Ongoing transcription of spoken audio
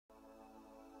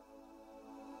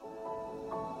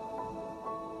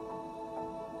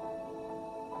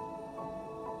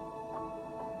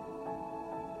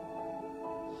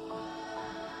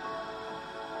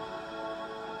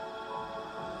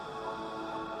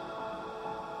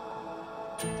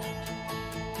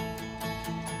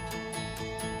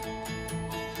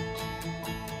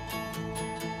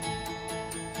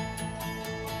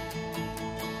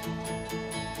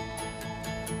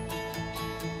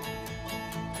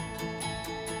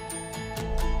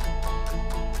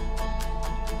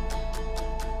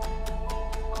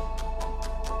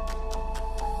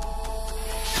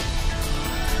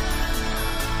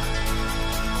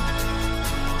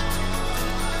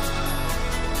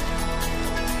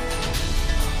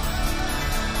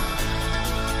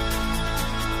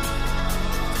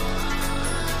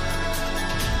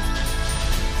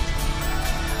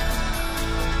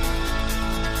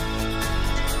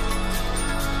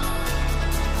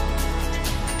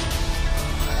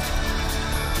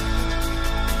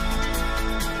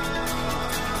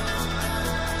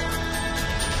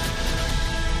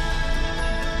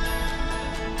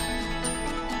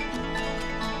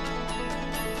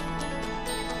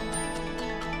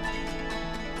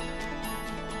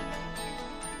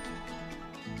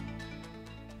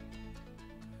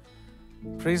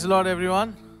Praise the Lord,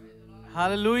 everyone.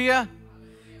 Hallelujah.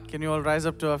 Can you all rise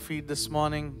up to our feet this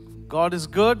morning? God is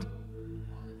good.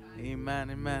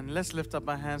 Amen, amen. Let's lift up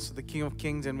our hands to the King of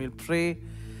Kings and we'll pray.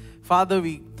 Father,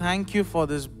 we thank you for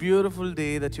this beautiful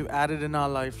day that you added in our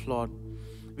life, Lord.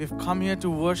 We've come here to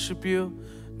worship you,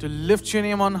 to lift your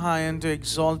name on high and to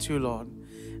exalt you, Lord.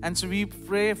 And so we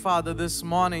pray, Father, this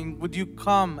morning, would you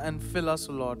come and fill us,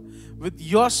 Lord, with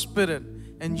your spirit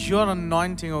and your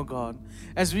anointing, oh God.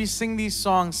 As we sing these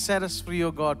songs, set us free,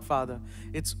 oh God, Father.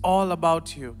 It's all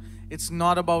about you. It's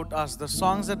not about us. The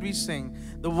songs that we sing,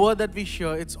 the word that we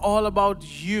hear, it's all about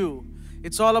you.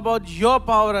 It's all about your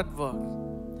power at work.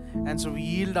 And so we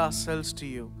yield ourselves to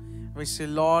you. We say,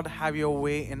 Lord, have your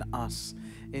way in us.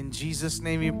 In Jesus'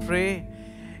 name we pray.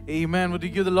 Amen. Would you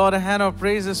give the Lord a hand of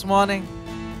praise this morning?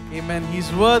 Amen.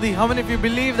 He's worthy. How many of you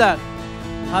believe that?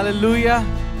 Hallelujah.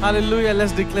 Hallelujah.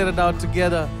 Let's declare it out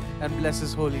together and bless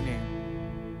His holy name.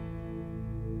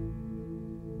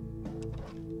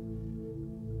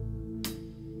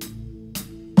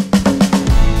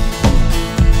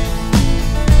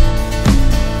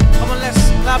 Come on,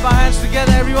 let's clap our hands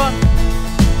together, everyone.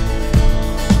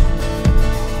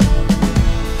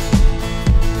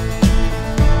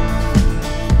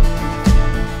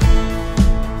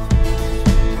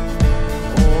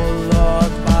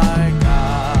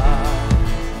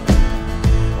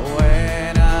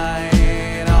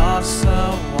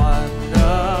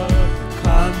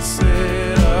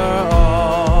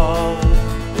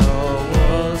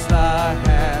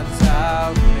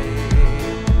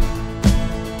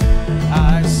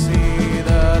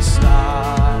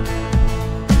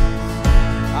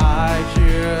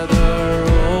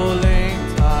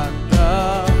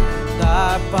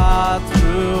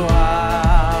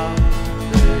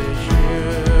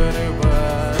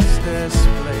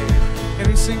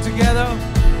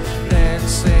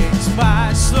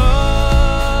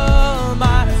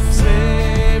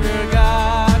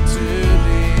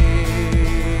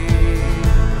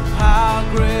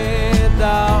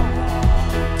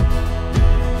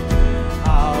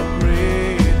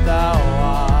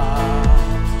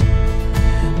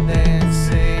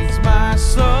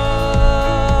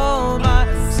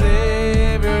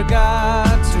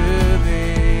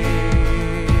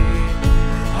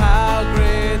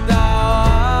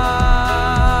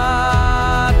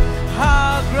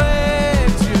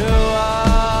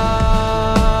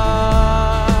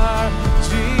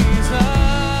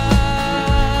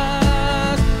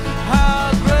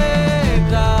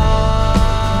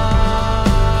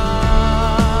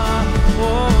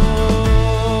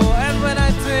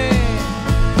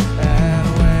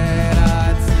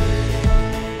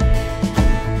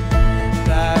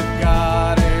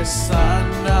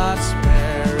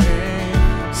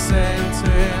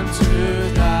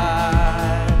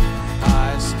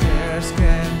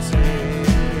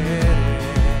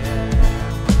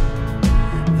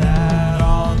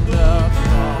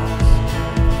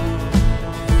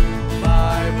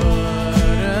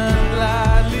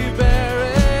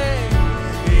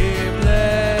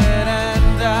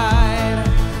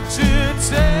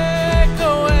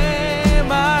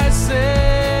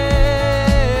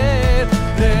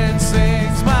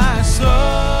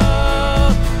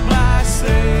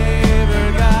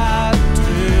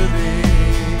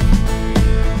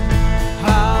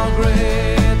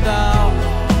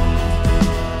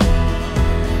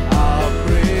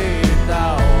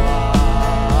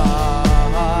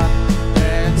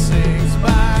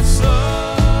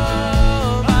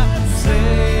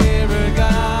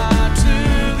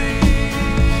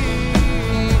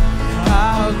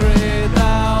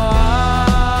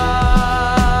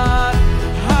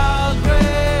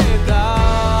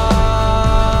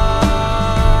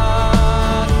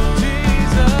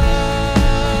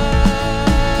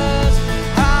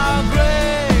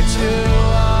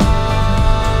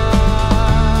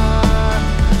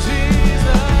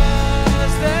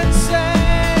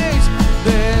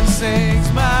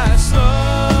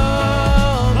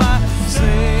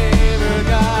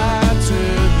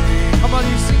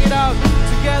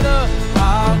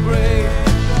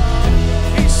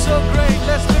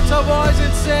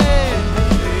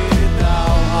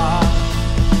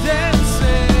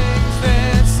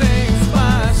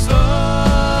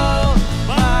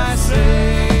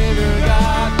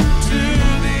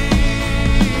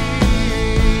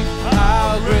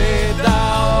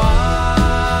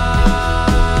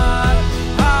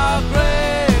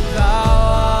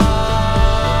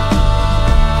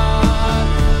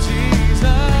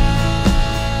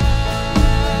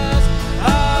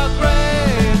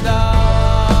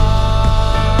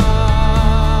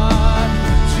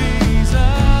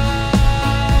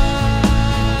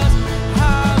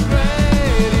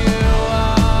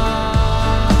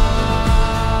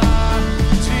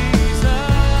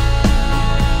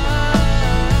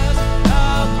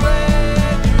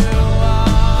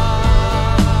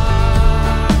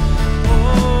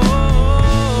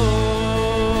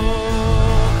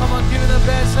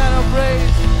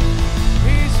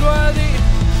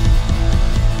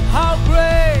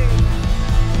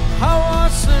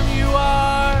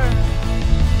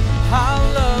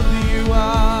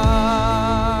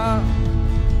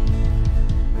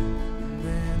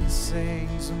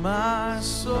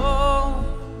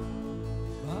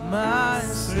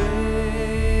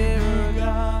 Savior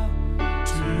God,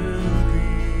 to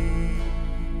Thee.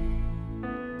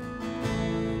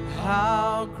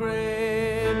 How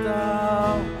great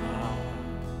Thou art!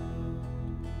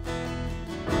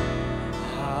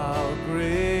 How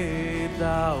great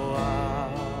Thou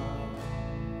art!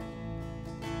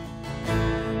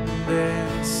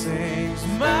 Then sings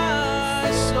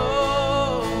my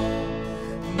soul,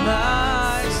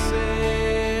 my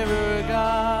Savior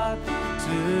God,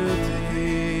 to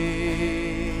Thee.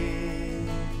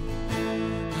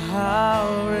 How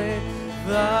great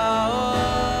Thou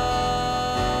art!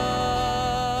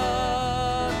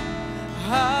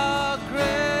 How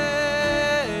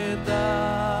great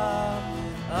Thou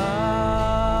art!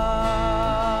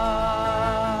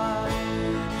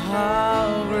 How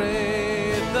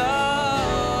great Thou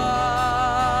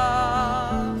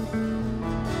art!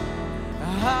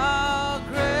 How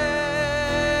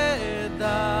great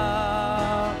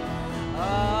Thou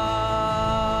art!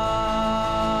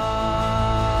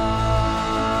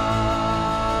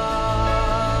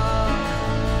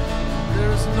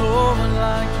 There's no one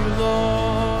like You,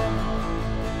 Lord.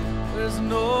 There's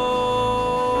no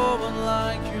one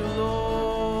like You,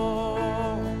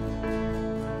 Lord.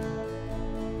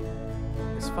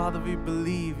 Yes, Father, we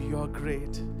believe You are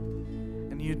great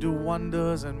and You do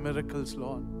wonders and miracles,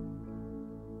 Lord.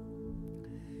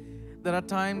 There are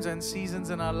times and seasons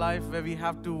in our life where we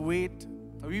have to wait.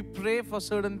 We pray for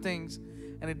certain things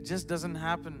and it just doesn't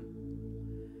happen.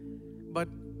 But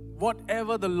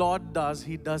whatever the Lord does,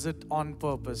 He does it on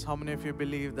purpose. How many of you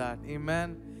believe that?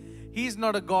 Amen. He's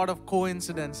not a God of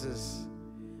coincidences.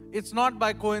 It's not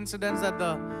by coincidence that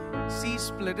the sea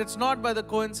split. It's not by the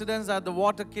coincidence that the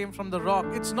water came from the rock.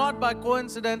 It's not by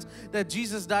coincidence that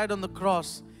Jesus died on the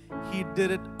cross. He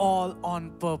did it all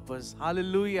on purpose.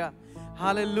 Hallelujah.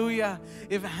 Hallelujah.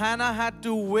 If Hannah had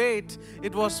to wait,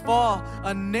 it was for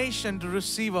a nation to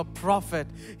receive a prophet.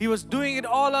 He was doing it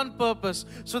all on purpose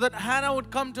so that Hannah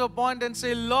would come to a point and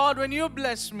say, Lord, when You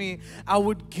bless me, I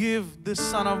would give this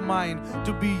son of mine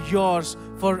to be Yours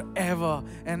forever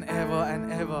and ever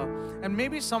and ever. And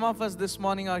maybe some of us this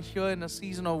morning are here in a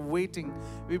season of waiting.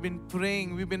 We've been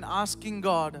praying, we've been asking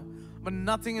God, but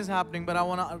nothing is happening. But I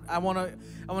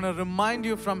wanna remind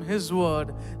you from His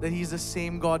word that He's the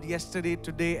same God yesterday,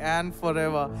 today, and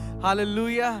forever.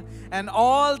 Hallelujah. And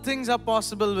all things are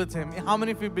possible with Him. How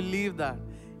many of you believe that?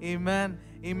 Amen.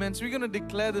 Amen. So we're going to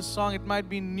declare this song. It might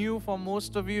be new for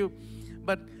most of you,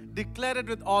 but declare it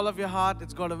with all of your heart.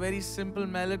 It's got a very simple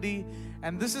melody.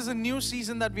 And this is a new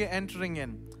season that we are entering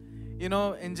in. You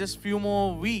know, in just few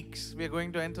more weeks, we are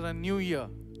going to enter a new year,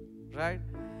 right?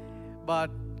 But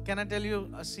can I tell you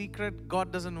a secret?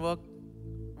 God doesn't work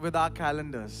with our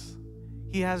calendars.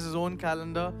 He has His own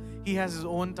calendar. He has His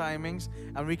own timings,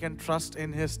 and we can trust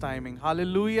in His timing.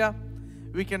 Hallelujah.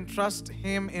 We can trust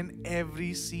Him in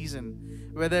every season.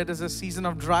 Whether it is a season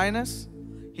of dryness,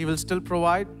 He will still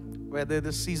provide. Whether it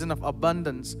is a season of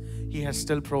abundance, He has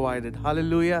still provided.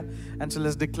 Hallelujah. And so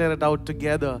let's declare it out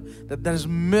together that there is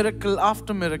miracle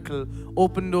after miracle,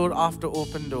 open door after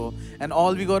open door. And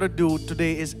all we got to do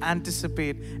today is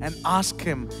anticipate and ask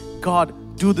Him,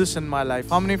 God, do this in my life.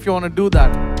 How many of you want to do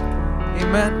that?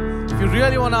 Amen. If you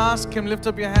really want to ask Him, lift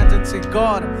up your hands and say,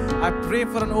 God, I pray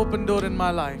for an open door in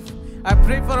my life. I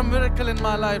pray for a miracle in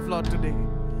my life, Lord, today.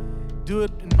 Do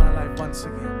it in my life once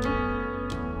again.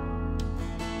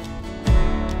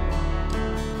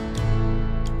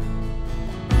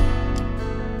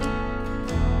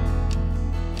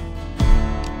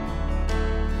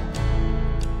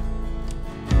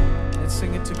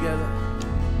 Sing it together.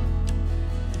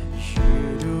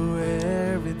 You do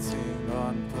everything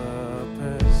on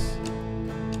purpose.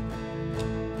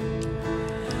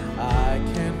 I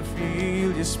can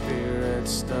feel Your Spirit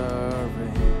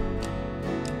stirring,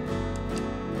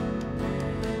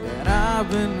 and I've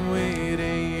been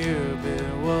waiting. You've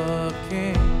been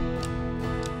working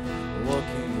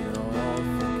it all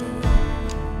for good.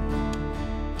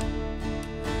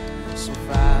 So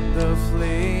fan the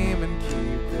flame and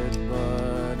keep it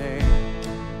burning.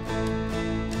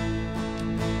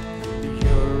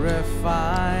 You're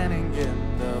refining in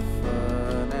the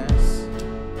furnace.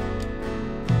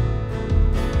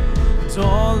 And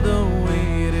all the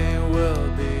waiting will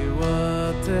be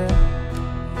worth it,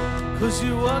 'cause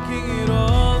You're working it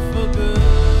all for good.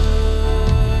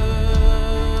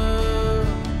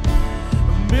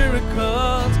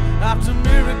 Miracles after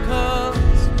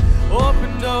miracles,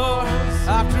 open door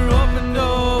after open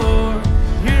door.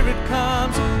 Here it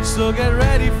comes, so get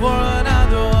ready for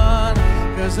another one,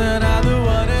 'cause another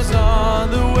one is on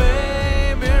the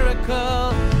way.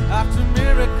 Miracle after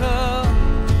miracle,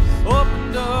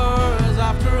 open doors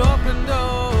after open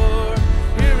doors.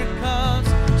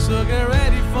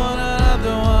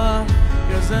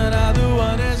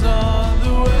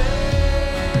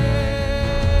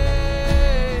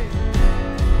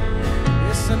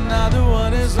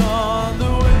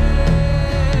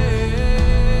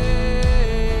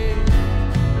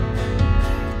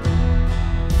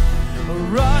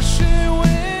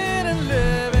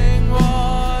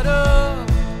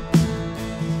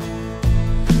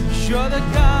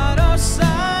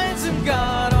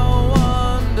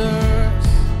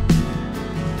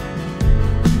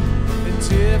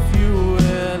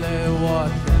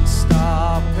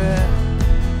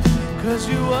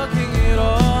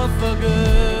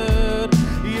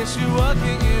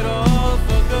 it all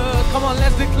for good. Come on,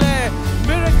 let's declare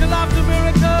miracle after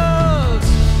miracles,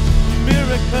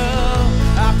 miracle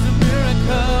after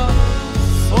miracle,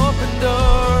 open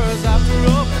doors after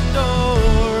open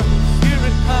door. Here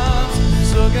it comes,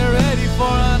 so get ready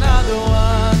for another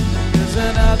one, 'cause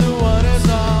another one is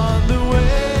on the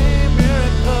way.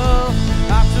 Miracle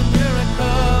after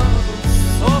miracle,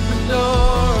 open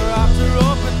door after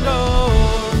open door.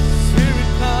 Here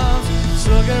it comes,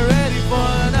 so get ready for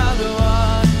another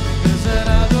one, 'cause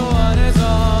another one is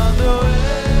on the way.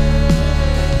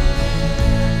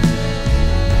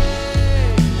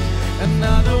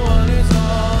 Another one is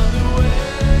on the way.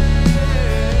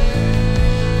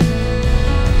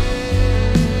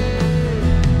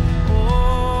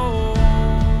 Oh,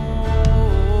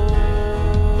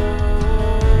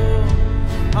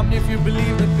 how many of you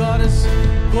believe that God is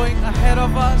going ahead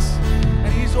of us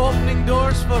and He's opening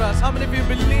doors for us? How many of you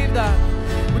believe that?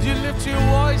 Would you lift your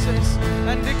voices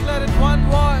and declare it one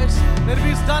voice that if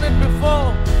He's done it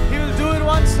before, He will do it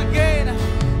once again?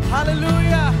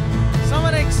 Hallelujah!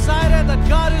 Someone excited that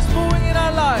God is moving in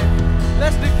our life.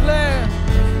 Let's declare.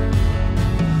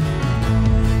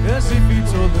 As if He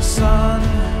told the sun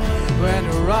when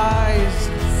to rise,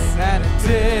 and it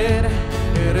did,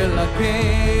 it'll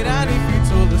again. And if He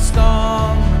told the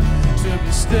storm to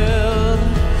be still,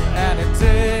 and it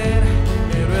did,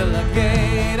 it will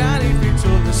again. And if He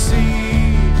told the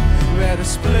sea where to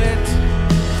split,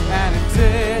 and it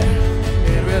did,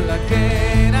 it will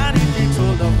again. And if He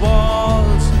told the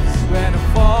walls when to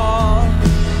fall,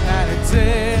 and it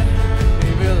did,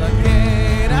 it will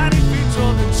again. And if He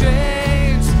told the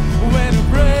chains when to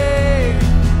break,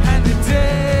 and it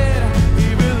did, He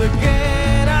will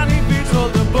again. And if He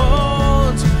told the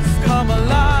bones come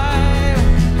alive,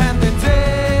 and they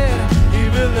did, He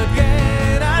will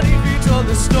again. And if He told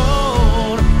the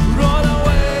stone roll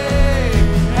away,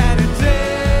 and it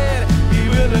did, He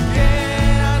will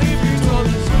again. And if He told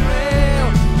the grave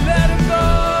let it go,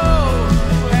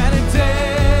 and it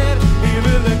did, He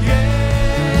will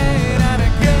again and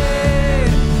again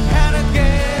and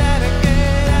again and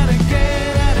again and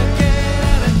again and again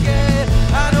and again.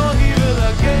 I know He will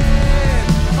again.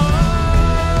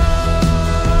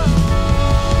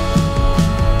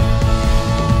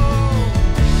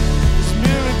 It's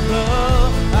miracle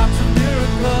after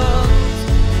miracle,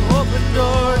 open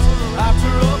doors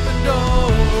after open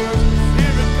doors.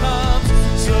 Here it comes,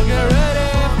 so get ready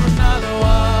for another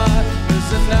one, 'cause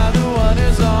another one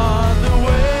is on the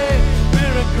way.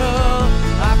 Miracle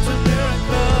after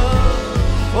miracle,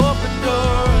 open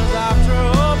doors after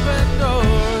open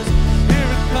doors.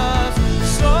 Here it comes,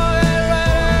 so get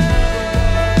ready.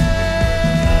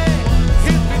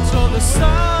 If He told the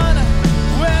sun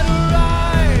when to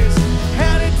rise,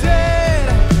 and it did,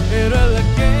 it'll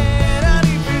again. And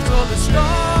if He told the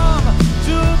storm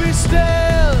to be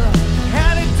still,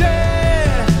 and it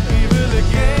did, He will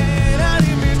again. And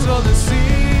if He told the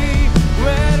sea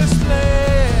where to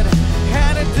split,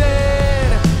 and it did,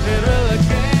 it will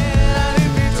again. And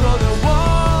if He told the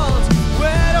walls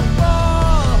where to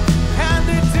fall, and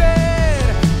it did,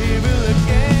 He will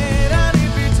again. And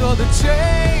if He told the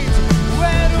chains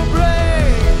where to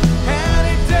break, and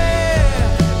it did,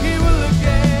 He will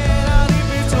again. And if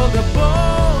He told the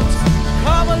bones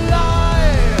come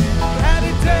alive, and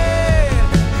it did,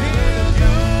 He'll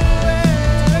do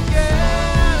it again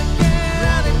and again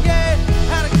and again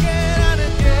and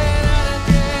again and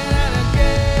again and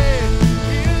again.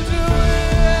 He'll do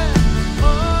it.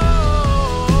 Oh,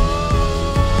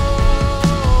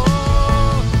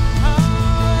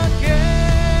 again.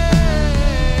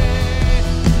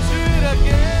 Do it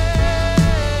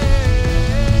again,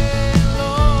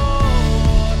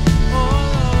 Lord. Oh,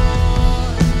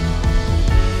 Lord.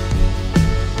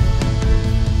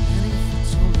 And if He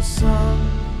told the sun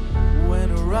when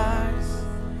to rise,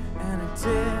 and it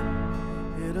did,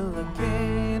 it'll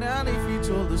again. And if He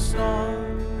told the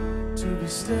storm to be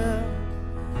still,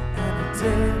 and it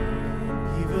did,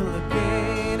 He will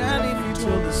again. And if He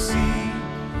told the sea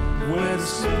where to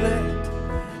split,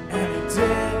 and it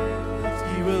did,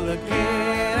 He will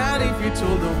again. And if He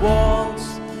told the walls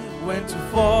when to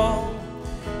fall,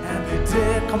 and they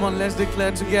did. Come on, let's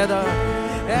declare together.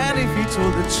 And if He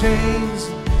told the chains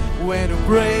when to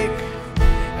break,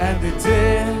 and they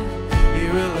did, He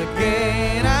will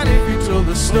again. And if He told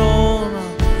the stone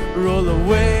roll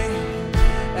away,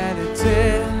 and it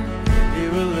did, He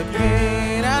will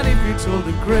again. And if He told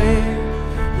the grave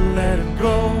let it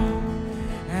go,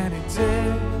 and it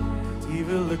did, He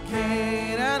will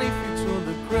again. And if He told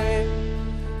the grave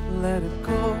let it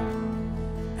go,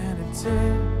 and it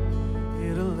did,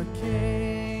 it'll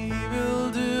again. He will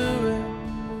do it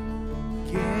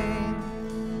again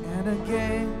and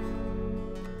again.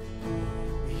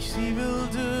 Yes, He will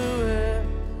do it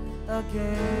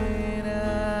again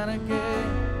and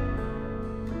again.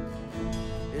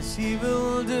 Yes, He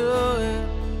will do it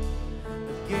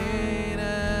again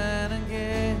and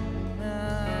again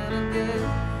and again.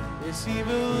 Yes, He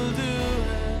will do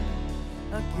it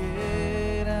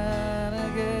again and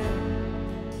again.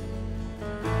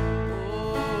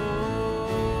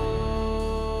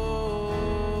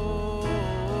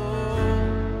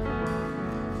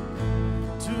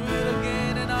 Do it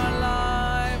again in our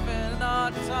life and in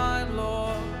our time,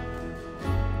 Lord.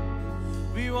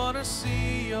 We want to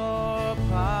see your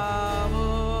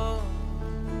power,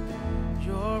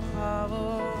 your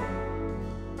power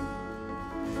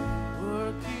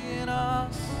working in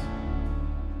us,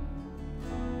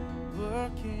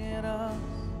 working in us,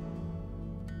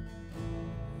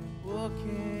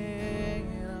 working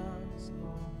in us,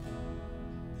 Lord,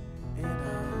 in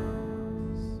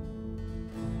us.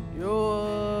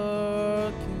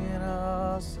 You're working in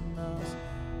us and us,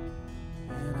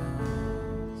 in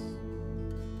us.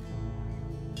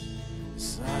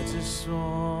 So I just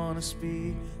want to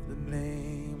speak the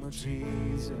name of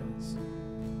Jesus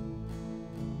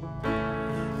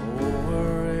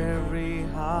over every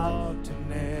heart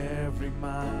and every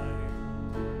mind.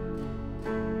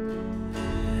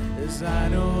 As I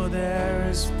know there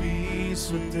is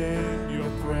peace within your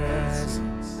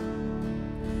presence,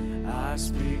 I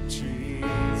speak Jesus.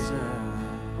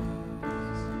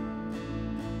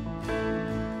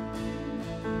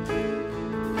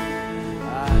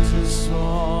 I just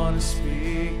want to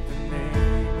speak the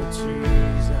name of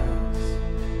Jesus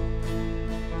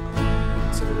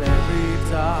till every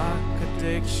dark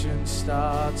addiction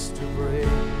starts to break,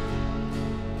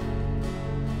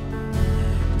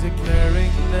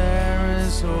 declaring there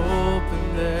is hope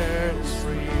and there is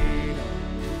freedom.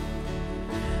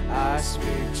 I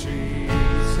speak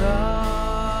Jesus.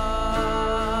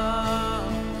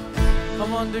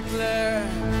 Come on, declare,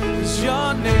 'cause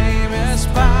your name is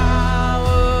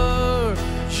power,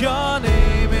 your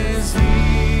name is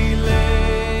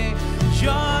healing,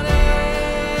 your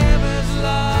name is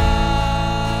life.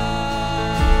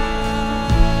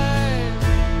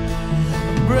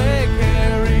 Break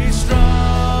every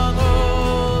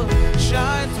stronghold,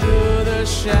 shine through the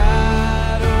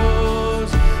shadows,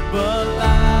 but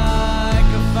like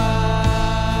a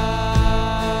fire,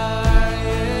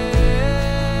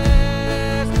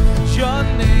 yes. Your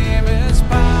name is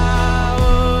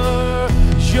power,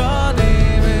 your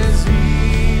name is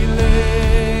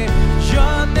healing,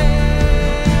 your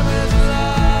name is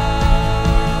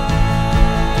life.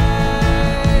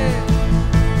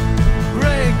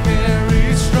 Break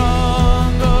every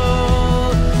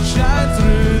stronghold, shine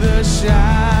through the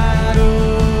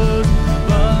shadows,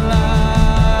 but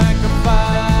like a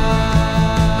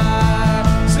fire.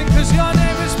 Sing, 'cause your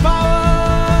name is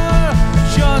power,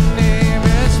 your name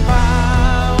is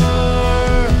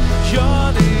power, your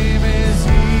name is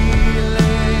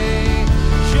healing,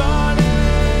 your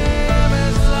name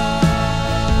is life.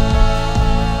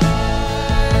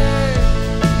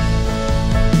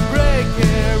 Break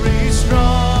every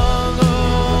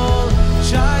stronghold,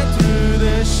 shine through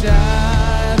the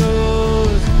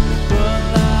shadows, but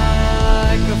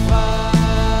like a fire.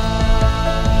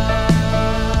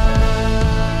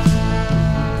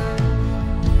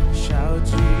 Shout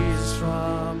Jesus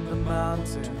from the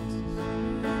mountains,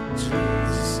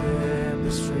 Jesus in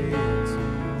the streets,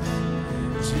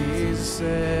 Jesus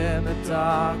in the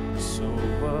darkness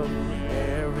over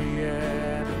every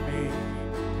enemy.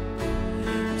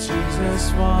 Jesus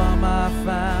for my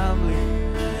family,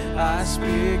 I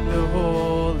speak the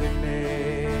holy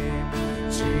name,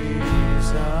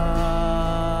 Jesus.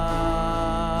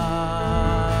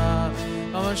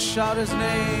 Come on, shout His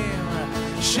name.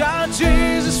 Shout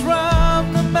Jesus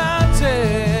from the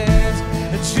mountains,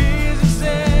 Jesus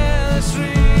in the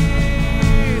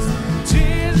streets,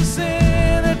 Jesus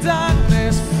in the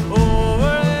darkness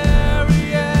over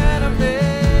every enemy.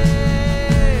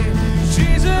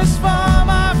 Jesus for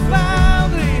my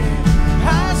family, I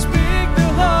speak the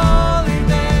holy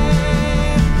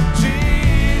name,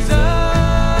 Jesus.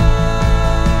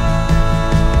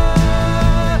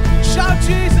 Shout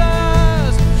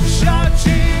Jesus, shout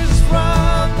Jesus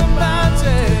from the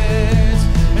mountains,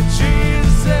 and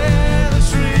Jesus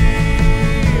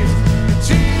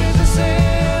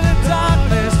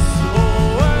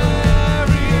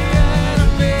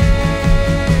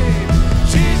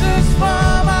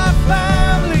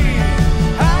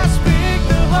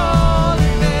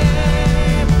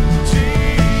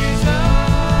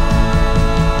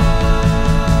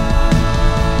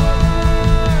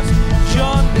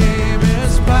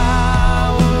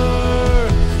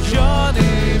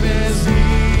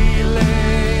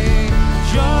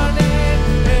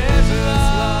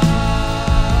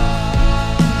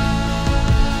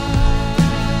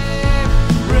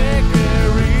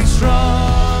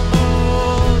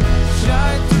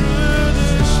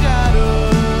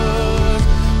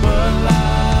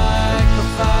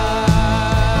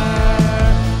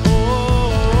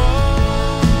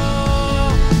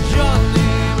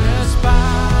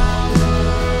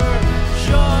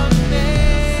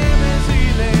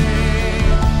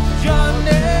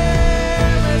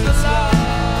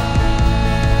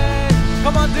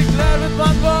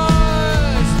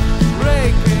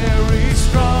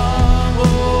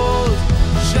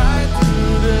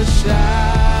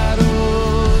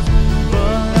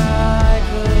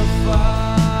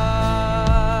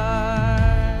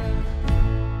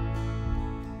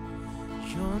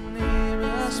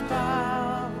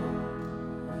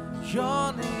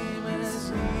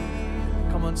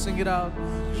Come on, sing it out.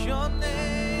 Your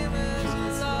name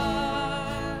is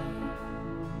light.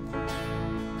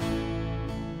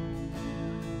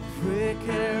 Break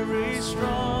every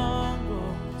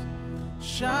stronghold,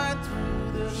 shine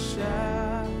through the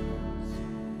shadows,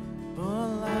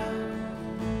 burn light.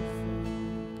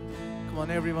 Come on,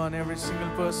 everyone, every single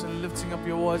person lifting up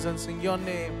your voice and sing your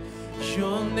name.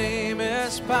 Your name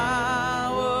is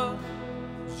power.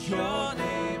 Your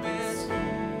name is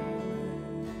healing.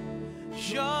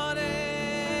 Your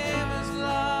name is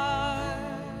life.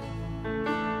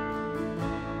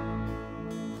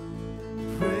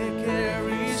 Break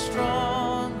every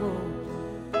stronghold,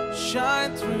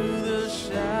 shine through the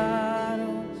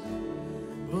shadows,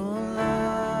 burn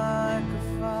like a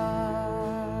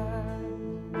fire.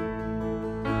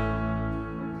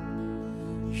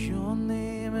 Your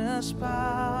name is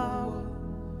power.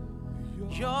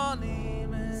 Your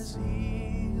name is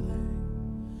healing.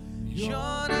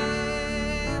 Your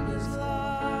name is life.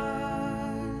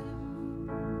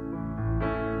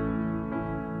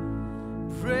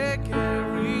 Break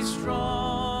every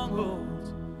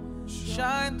stronghold,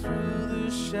 shine through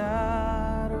the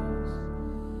shadows,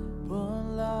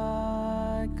 burn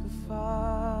like a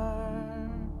fire.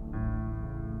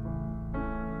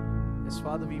 Yes,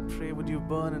 Father, we pray, would you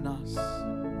burn in us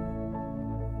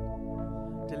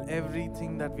till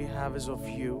everything that we have is of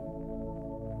you.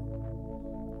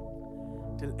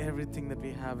 Till everything that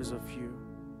we have is of you.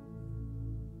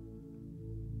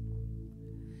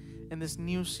 In this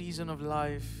new season of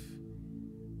life,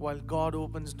 while God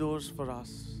opens doors for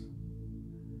us,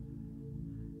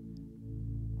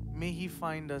 may He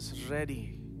find us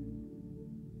ready.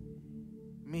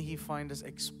 May He find us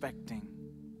expecting.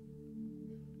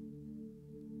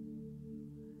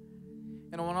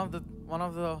 You know,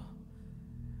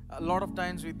 a lot of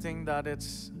times we think that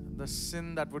it's the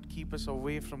sin that would keep us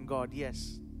away from God.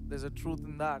 Yes, there's a truth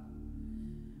in that.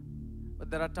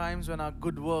 But there are times when our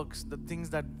good works, the things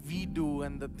that we do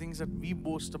and the things that we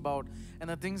boast about and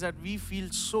the things that we feel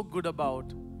so good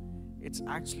about, it's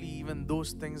actually even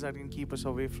those things that can keep us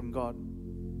away from God.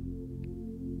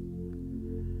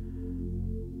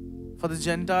 For the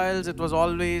Gentiles, it was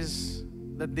always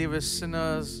that they were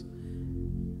sinners,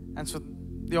 and so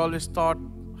they always thought,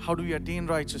 how do we attain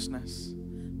righteousness?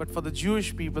 But for the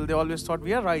Jewish people, they always thought,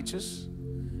 we are righteous,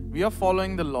 we are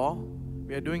following the law,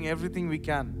 we are doing everything we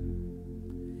can.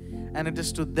 And it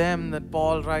is to them that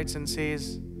Paul writes and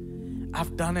says,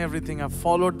 I've done everything, I've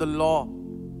followed the law,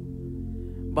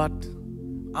 but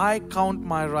I count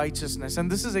my righteousness,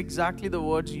 and this is exactly the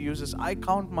words he uses, I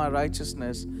count my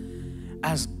righteousness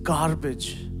as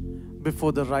garbage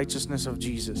before the righteousness of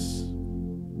Jesus.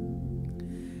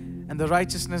 And the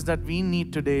righteousness that we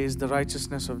need today is the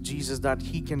righteousness of Jesus that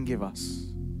He can give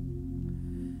us.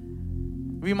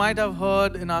 We might have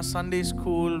heard in our Sunday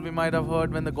school, we might have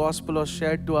heard when the gospel was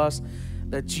shared to us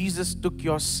that Jesus took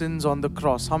your sins on the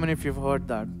cross. How many of you have heard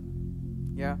that?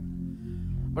 Yeah.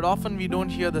 But often we don't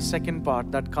hear the second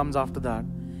part that comes after that.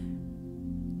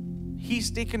 He's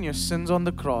taken your sins on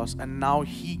the cross and now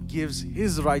He gives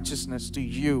His righteousness to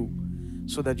you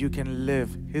so that you can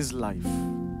live His life.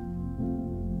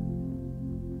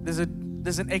 There's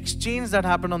an exchange that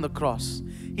happened on the cross.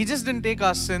 He just didn't take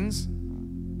our sins,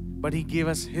 but He gave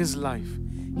us His life.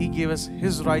 He gave us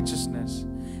His righteousness.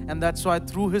 And that's why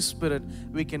through His Spirit,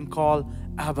 we can call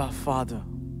Abba, Father.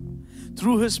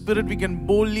 Through His Spirit, we can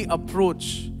boldly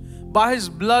approach. By His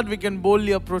blood, we can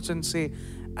boldly approach and say,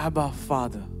 Abba,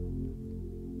 Father.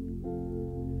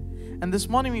 And this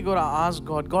morning, we got to ask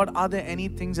God, God, are there any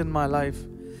things in my life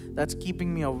that's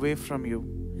keeping me away from You?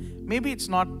 Maybe it's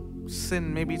not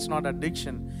sin, maybe it's not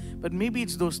addiction, but maybe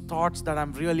it's those thoughts that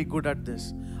I'm really good at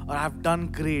this, or I've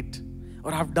done great,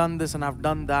 or I've done this and I've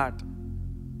done that.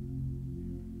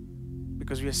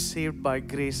 Because we are saved by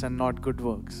grace and not good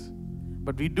works.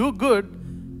 But we do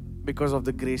good because of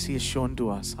the grace He has shown to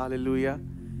us. Hallelujah.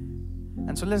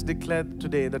 And so let's declare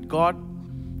today that God,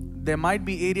 there might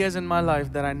be areas in my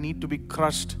life that I need to be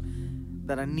crushed,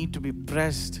 that I need to be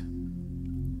pressed.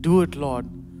 Do it, Lord,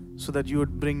 so that You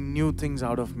would bring new things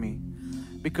out of me.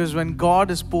 Because when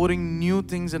God is pouring new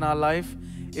things in our life,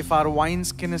 if our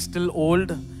wineskin is still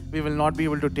old, we will not be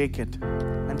able to take it.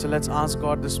 And so let's ask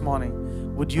God this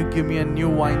morning, would You give me a new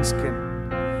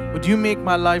wineskin? Would You make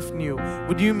my life new?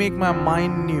 Would You make my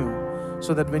mind new?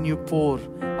 So that when You pour,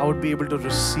 I would be able to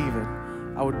receive it.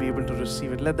 I would be able to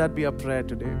receive it. Let that be a prayer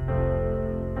today.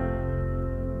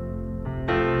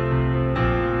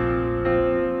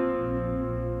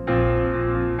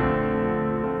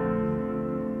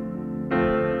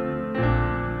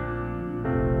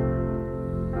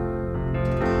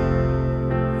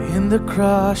 In the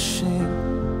crushing,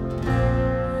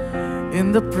 In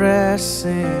the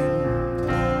pressing,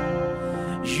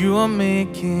 you are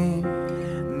making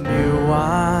new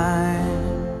wine.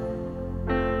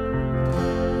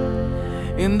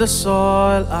 In the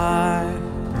soil I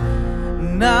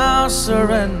now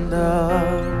surrender.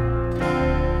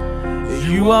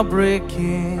 You are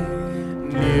breaking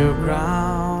new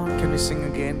ground. Can we sing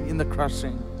again? In the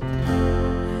crushing.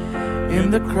 In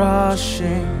the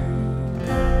crushing,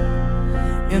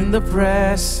 in the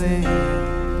pressing,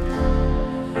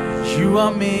 you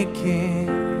are making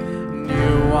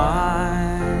new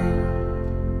wine.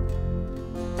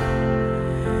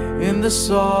 In the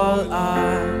soil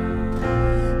I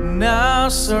now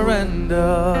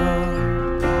surrender.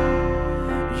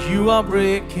 You are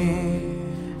breaking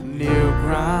new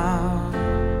ground.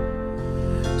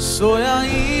 So I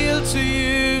yield to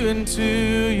you and to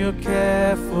your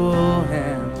careful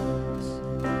hands.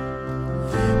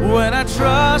 When I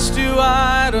trust you,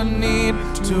 I don't need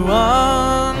to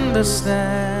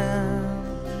understand.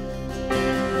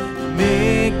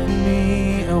 Make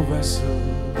me a vessel,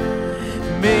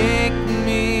 make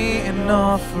me an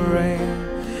offering,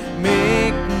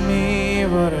 make me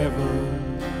whatever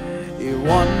you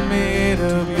want me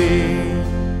to be.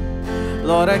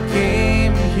 Lord, I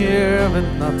came here with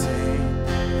nothing,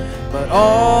 but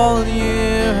all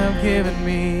you have given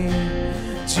me.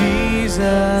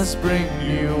 Jesus, bring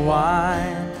new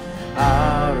wine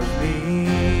out of me.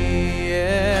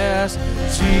 Yes,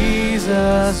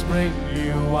 Jesus, bring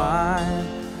new wine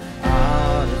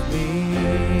out of me.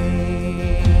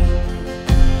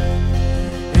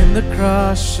 In the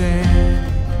crushing,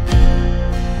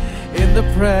 in the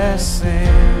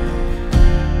pressing,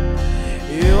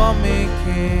 you are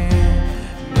making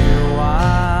new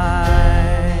wine.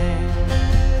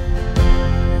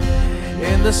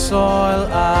 In the soil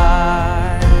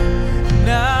I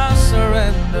now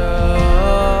surrender.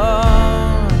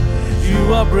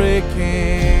 You are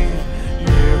breaking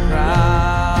new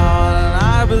ground. And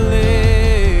I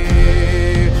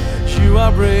believe you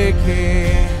are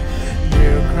breaking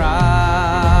new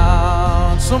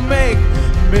ground. So make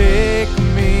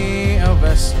me a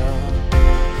vessel,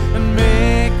 and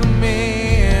make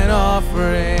me an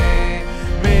offering,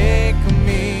 make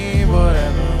me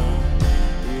whatever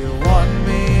you want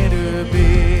me to be.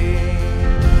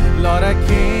 Lord, I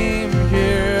came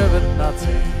here with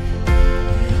nothing,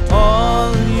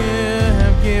 all you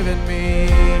have given me.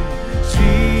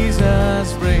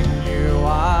 Jesus, bring new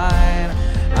wine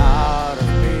out of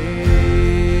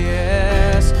me.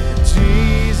 Yes,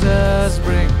 Jesus,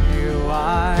 bring new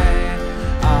wine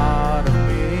out of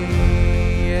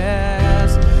me.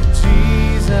 Yes,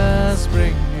 Jesus,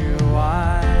 bring new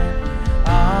wine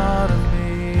out of me.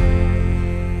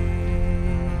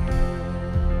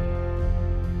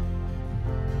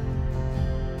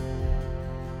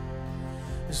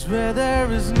 It's where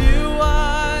there is new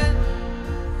wine,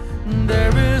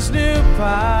 there is new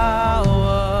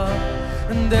power,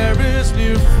 and there is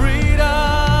new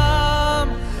freedom.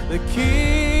 The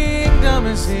kingdom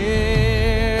is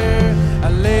here. I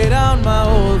lay down my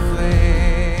old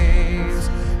flames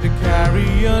to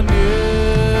carry a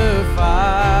new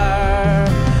fire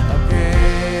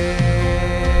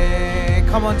again.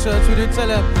 Come on, church, we did tell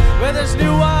him where there's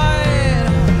new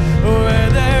wine, where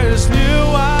there's new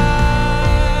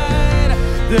wine,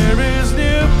 there is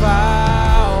new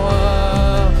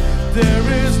power,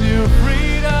 there is new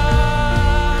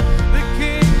freedom. The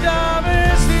kingdom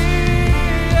is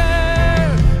here.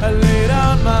 I lay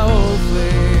down my old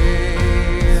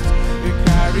flames to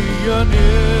carry a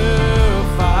new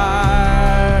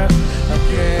fire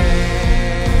again.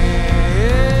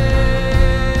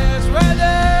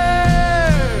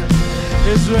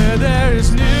 It's where there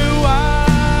is new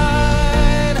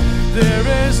wine, there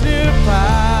is new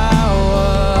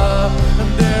power, and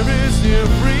there is new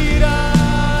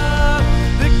freedom.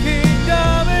 The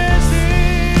kingdom is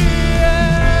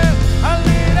here. I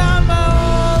lay down my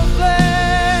old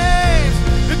flames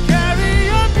to carry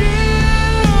a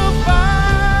new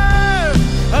fire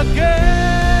again.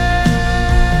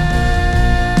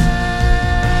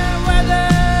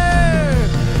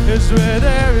 Where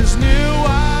there is new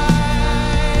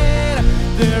wine,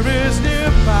 there is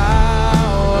new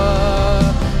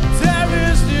power, there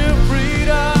is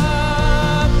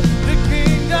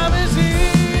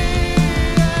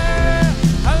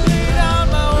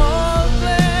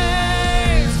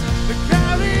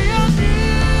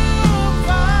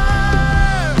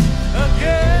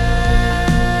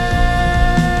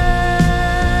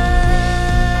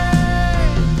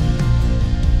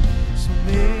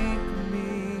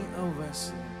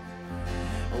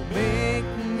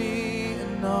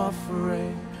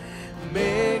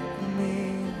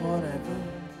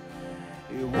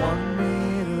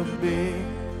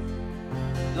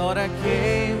Lord, I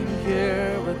came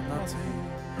here with nothing,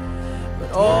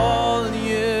 but all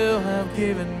you have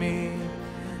given me.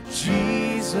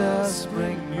 Jesus,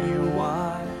 bring new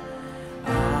wine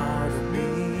out of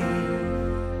me.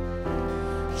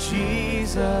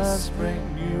 Jesus,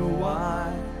 bring new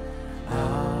wine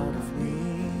out of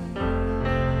me.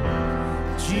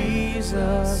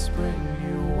 Jesus, bring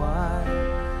new wine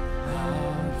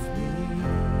out of me.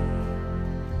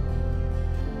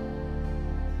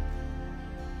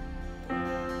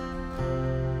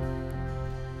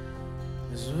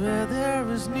 Is where there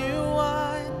is new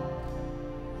wine,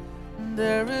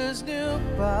 there is new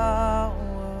power,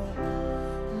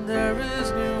 there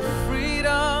is new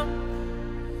freedom.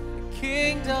 The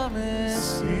kingdom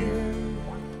is here.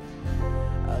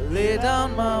 I lay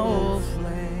down my old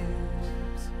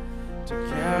flames to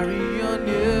carry your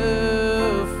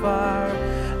new fire.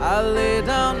 I lay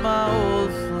down my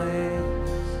old flames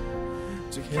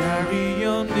to carry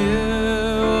your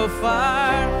new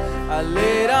fire. I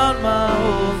lay down my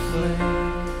old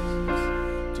flames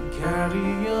to carry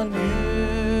your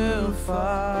new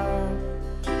fire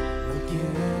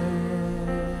again.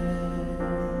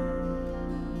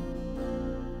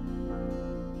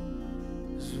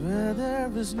 Where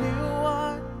there is new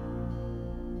wine,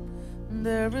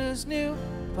 there is new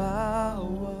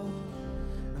power,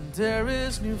 and there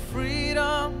is new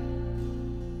freedom.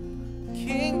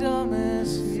 Kingdom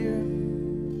is here.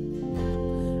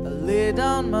 I lay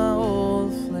down my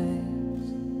old flames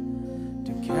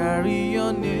to carry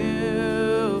your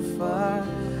new fire.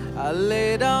 I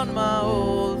lay down my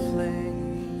old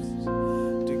flames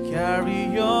to carry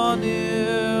your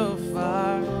new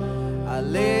fire. I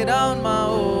lay down my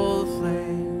old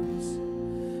flames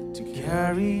to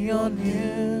carry your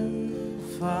new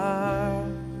fire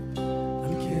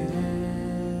again.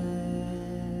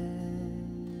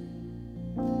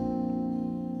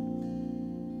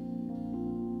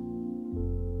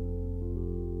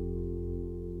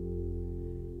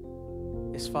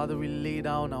 Yes, Father, we lay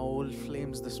down our old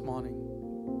flames this morning.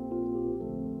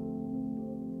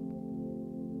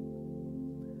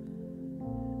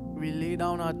 We lay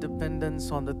down our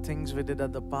dependence on the things we did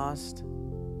at the past,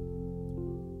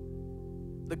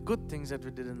 the good things that we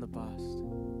did in the past.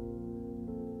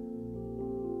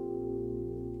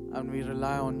 And we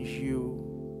rely on you.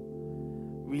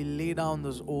 We lay down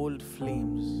those old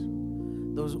flames,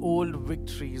 those old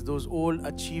victories, those old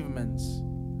achievements.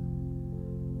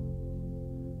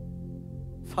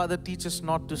 Father, teach us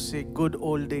not to say good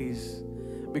old days,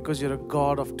 because you're a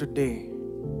God of today.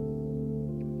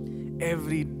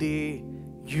 Every day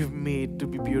you've made to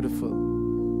be beautiful.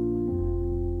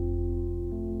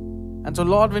 And so,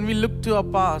 Lord, when we look to our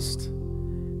past,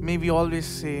 may we always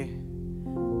say,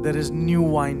 there is new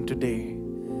wine today.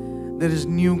 There is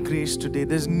new grace today.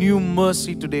 There's new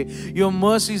mercy today. Your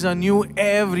mercies are new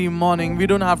every morning. We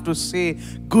don't have to say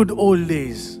good old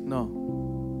days. No.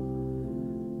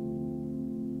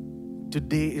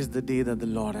 Today is the day that the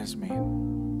Lord has made.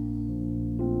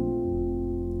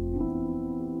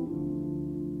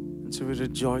 So we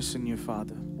rejoice in you,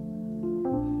 Father.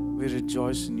 We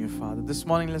rejoice in you, Father. This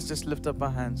morning, let's just lift up our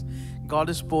hands. God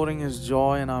is pouring His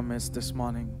joy in our midst this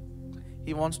morning.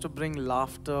 He wants to bring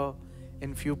laughter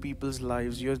in few people's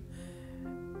lives. There's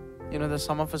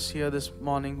some of us here this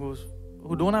morning who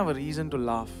don't have a reason to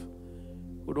laugh,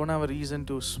 who don't have a reason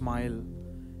to smile.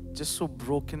 Just so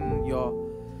broken. Your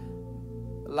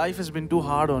life has been too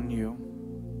hard on you.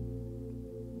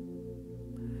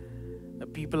 The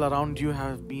people around you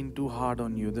have been too hard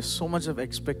on you. There's so much of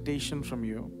expectation from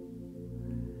you.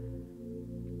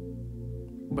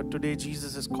 But today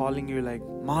Jesus is calling you like,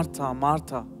 Martha,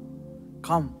 Martha,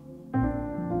 come.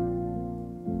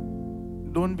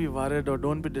 Don't be worried or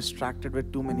don't be distracted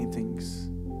with too many things.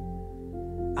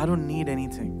 I don't need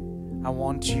anything. I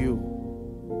want you.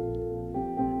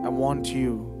 I want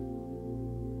you.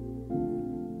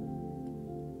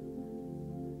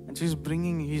 And she's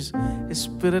bringing His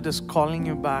Spirit is calling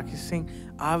you back. He's saying,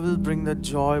 I will bring that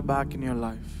joy back in your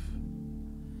life.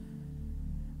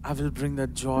 I will bring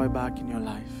that joy back in your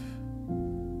life.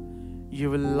 You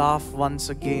will laugh once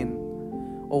again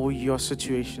over your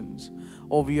situations,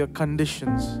 over your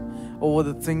conditions, over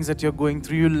the things that you're going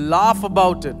through. You laugh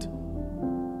about it.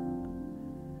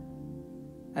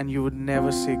 And you would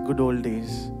never say good old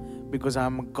days, because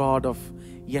I'm a God of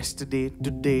yesterday,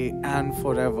 today, and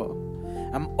forever.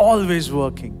 I'm always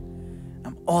working.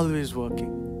 I'm always working.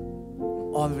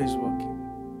 I'm always working.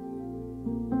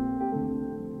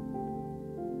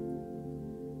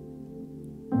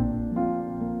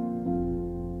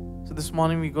 So this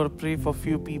morning we got to pray for a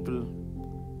few people.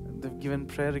 They've given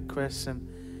prayer requests, and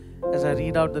As I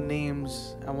read out the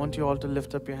names, I want you all to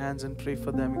lift up your hands and pray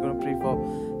for them. We're going to pray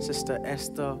for Sister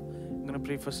Esther. We're going to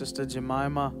pray for Sister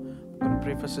Jemima. We're going to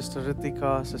pray for Sister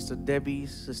Ritika, Sister Debbie,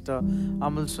 Sister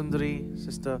Amal Sundari,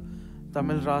 Sister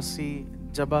Tamil Rasi,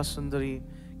 Jabba Sundari.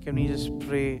 Can we just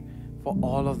pray for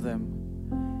all of them?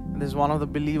 And there's one of the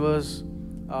believers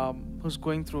who's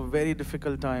going through a very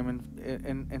difficult time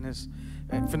in his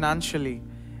financially,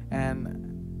 and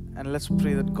let's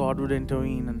pray that God would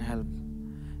intervene and help.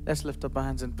 Let's lift up our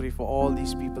hands and pray for all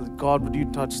these people. God, would you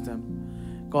touch them?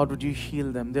 God, would you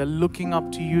heal them? They're looking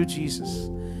up to you,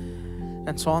 Jesus.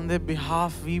 And so on their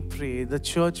behalf, we pray. The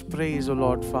church prays, O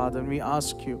Lord Father, and we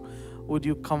ask you, would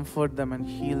you comfort them and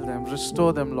heal them?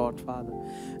 Restore them, Lord Father.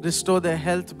 Restore their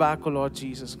health back, O Lord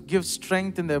Jesus. Give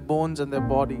strength in their bones and their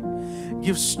body.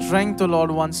 Give strength, O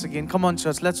Lord, once again. Come on,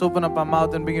 church. Let's open up our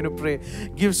mouth and begin to pray.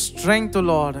 Give strength, O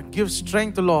Lord. Give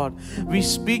strength, O Lord. We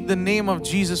speak the name of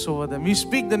Jesus over them. We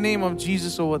speak the name of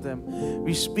Jesus over them.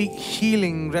 We speak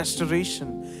healing,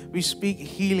 restoration. We speak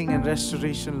healing and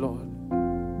restoration, Lord.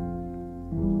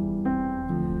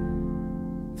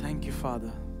 Thank you,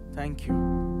 Father. Thank you.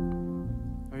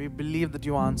 We believe that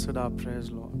you answered our prayers,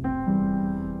 Lord.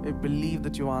 We believe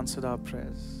that you answered our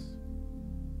prayers.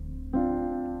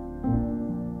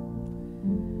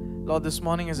 Lord, this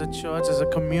morning as a church, as a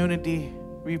community,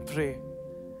 we pray.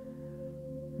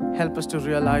 Help us to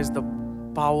realize the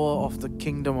power of the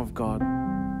kingdom of God.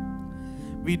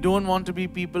 We don't want to be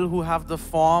people who have the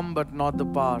form but not the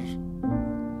power.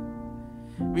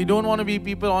 We don't want to be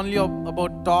people only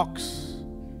about talks,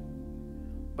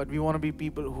 but we want to be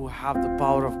people who have the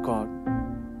power of God.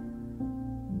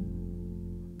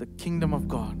 The kingdom of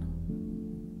God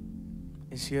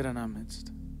is here in our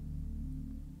midst.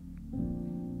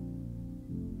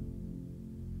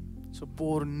 So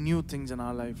pour new things in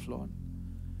our life, Lord.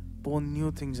 Pour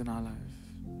new things in our life.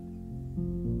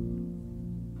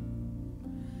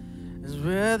 Is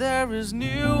where there is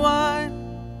new wine,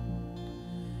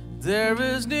 there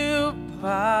is new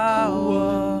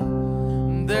power.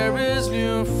 There is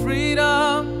new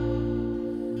freedom.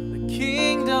 The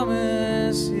kingdom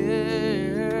is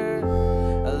here.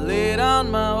 I lay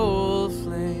down my old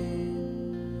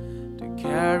flame to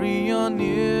carry your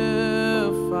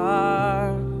new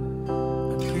fire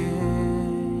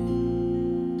again.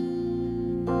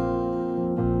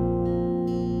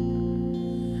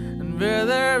 And where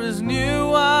there is new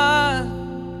wine,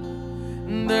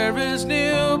 there is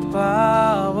new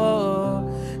power.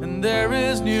 There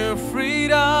is new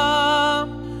freedom.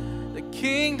 The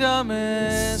kingdom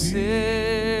is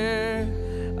here.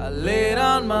 I lay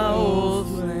down my old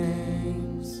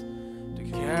flames to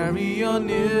carry your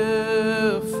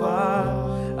new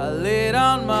fire. I lay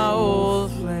down my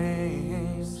old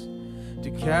flames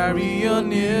to carry your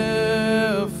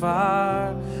new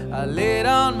fire. I lay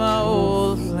down my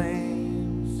old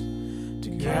flames to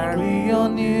carry your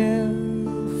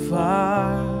new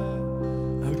fire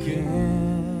again.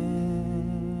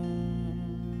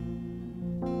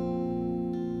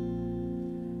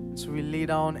 So we lay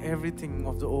down everything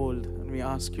of the old and we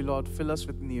ask you, Lord, fill us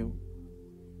with new.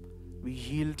 We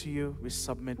yield to you, we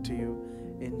submit to you.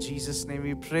 In Jesus' name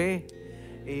we pray.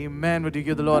 Amen. Would you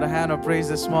give the Lord a hand of praise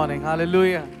this morning?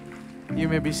 Hallelujah. You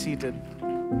may be seated.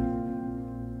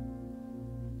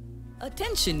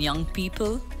 Attention, young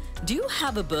people. Do you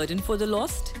have a burden for the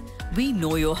lost? We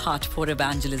know your heart for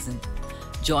evangelism.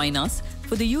 Join us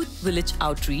for the Youth Village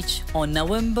Outreach on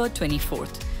November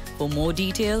 24th. For more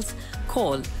details,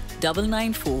 call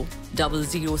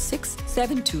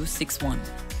 994-006-7261.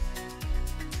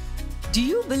 Do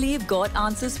you believe God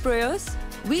answers prayers?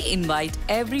 We invite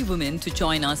every woman to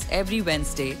join us every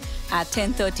Wednesday at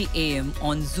 10:30 a.m.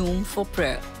 on Zoom for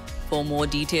prayer. For more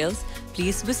details,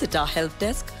 please visit our help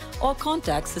desk or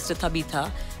contact Sister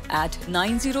Tabitha at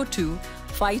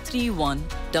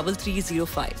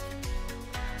 902-531-3305.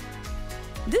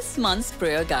 This month's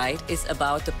prayer guide is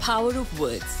about the power of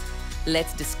words.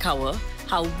 Let's discover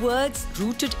how words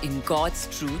rooted in God's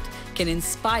truth can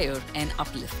inspire and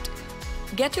uplift.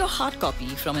 Get your hard copy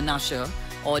from an usher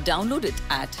or download it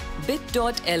at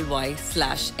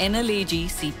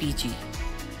bit.ly/NLAGCPG.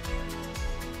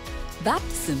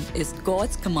 Baptism is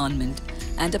God's commandment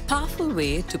and a powerful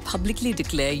way to publicly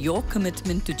declare your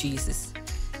commitment to Jesus.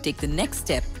 Take the next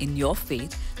step in your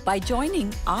faith by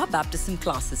joining our baptism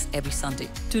classes every Sunday.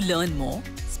 To learn more,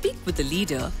 speak with a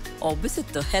leader or visit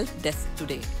the help desk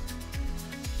today.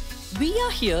 We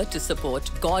are here to support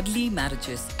godly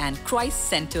marriages and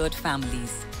Christ-centered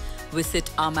families. Visit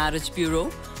our marriage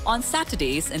bureau on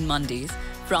Saturdays and Mondays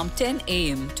from 10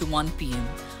 a.m. to 1 p.m.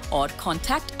 or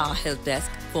contact our help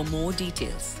desk for more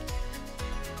details.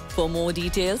 For more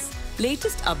details,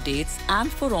 latest updates,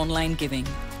 and for online giving,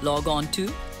 log on to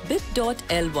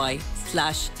bit.ly/NLAG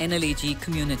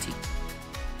community.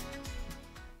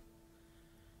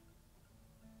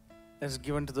 Let's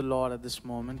give unto the Lord at this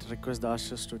moment. Request the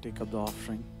ushers to take up the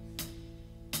offering.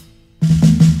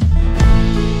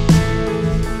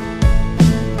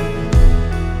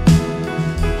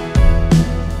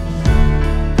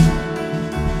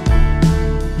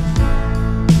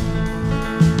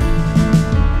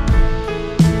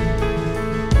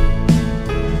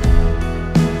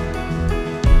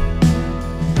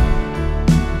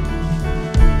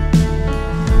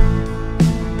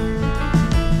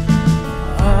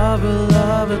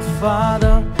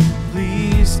 Father,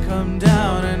 please come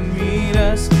down and meet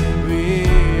us.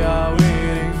 We are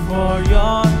waiting for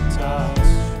your touch.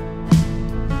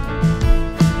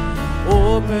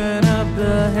 Open up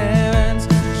the heavens,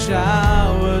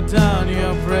 shower down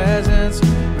your presence.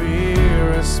 We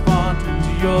respond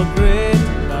to your great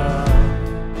love.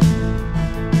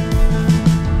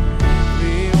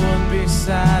 We won't be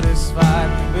satisfied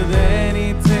with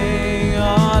anything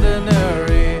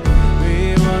ordinary.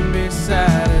 We won't be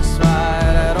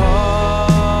satisfied at all.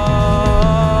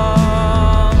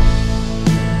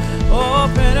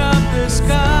 Open up the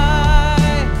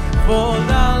sky, fall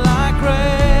down like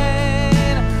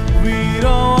rain. We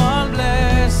don't want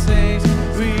blessings,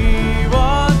 we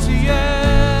want you.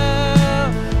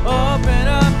 Open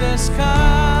up the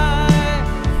sky,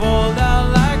 fall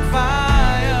down like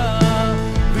fire.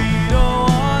 We don't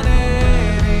want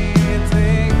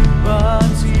anything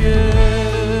but you.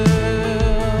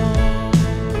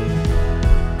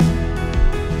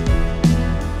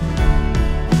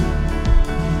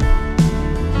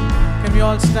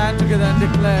 All stand together and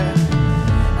declare,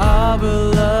 our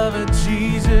beloved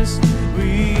Jesus,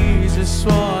 we just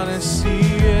want to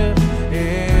see you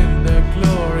in the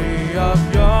glory of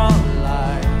your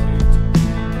light.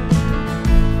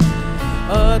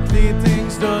 Earthly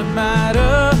things don't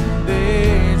matter,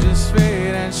 they just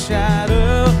fade and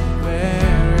shadow.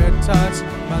 Where you touch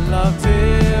my love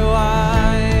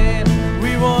divine,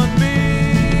 we won't be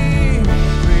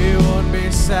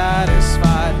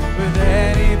satisfied with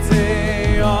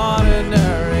anything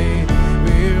ordinary.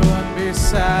 We won't be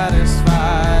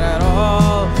satisfied at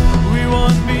all. We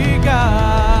won't be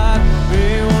God.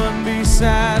 We won't be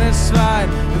satisfied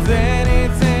with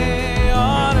anything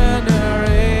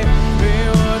ordinary. We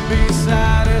won't be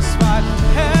satisfied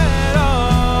at all.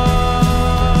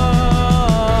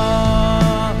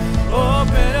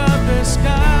 Open up the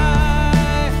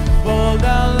sky, fall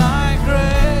down like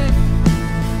rain.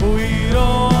 We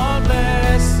don't want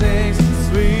blessings,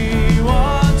 we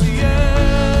want you.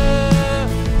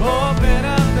 Open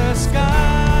up the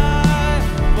sky,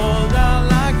 fall down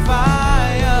like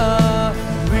fire.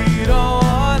 We don't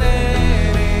want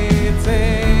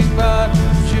anything but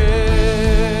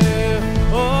you.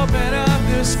 Open up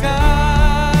the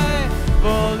sky,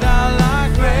 fall down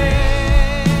like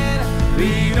rain.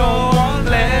 We don't want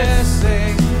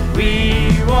blessings,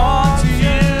 we want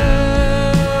you.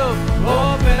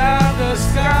 Open up the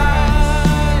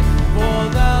sky, fall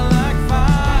down like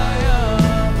fire.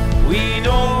 We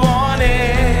don't want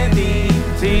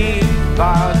anything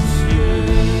but you.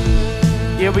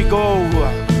 Here we go.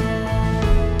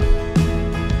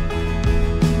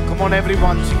 Come on,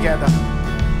 everyone together.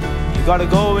 You gotta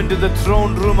go into the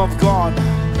throne room of God.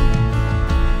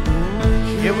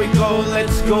 Here we go,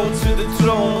 let's go to the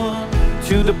throne,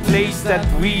 to the place that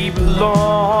we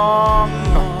belong,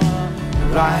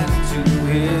 right to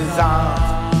His arms.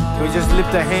 Can we just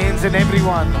lift our hands and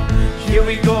everyone? Here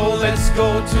we go, let's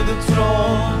go to the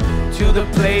throne, to the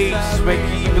place where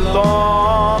He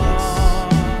belongs,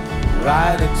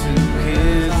 right into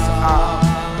His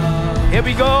arms. Here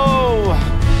we go,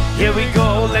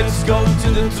 let's go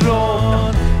to the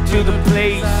throne, to the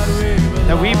place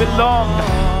that we belong.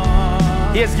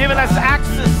 He has given us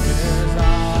access.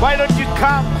 Why don't you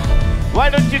come? Why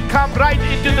don't you come right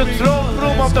into the throne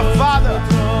room of the Father?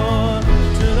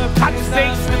 Touch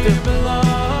base with Him,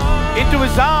 into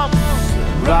His arms,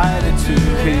 right into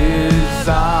His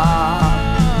arms.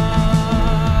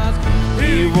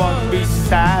 We won't be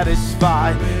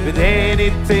satisfied with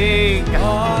anything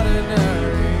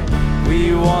ordinary.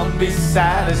 We won't be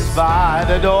satisfied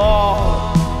at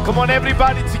all. Come on,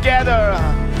 everybody together.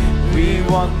 We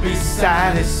won't be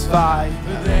satisfied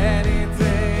with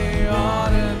anything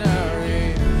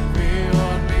ordinary. We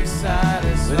won't be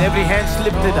satisfied. With every hand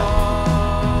lifted up.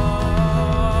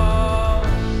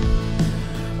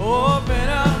 Open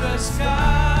up the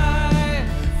sky,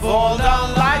 fall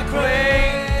down like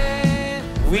rain.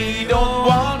 We don't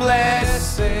want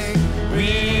blessing,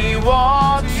 we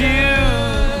want you.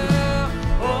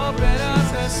 Open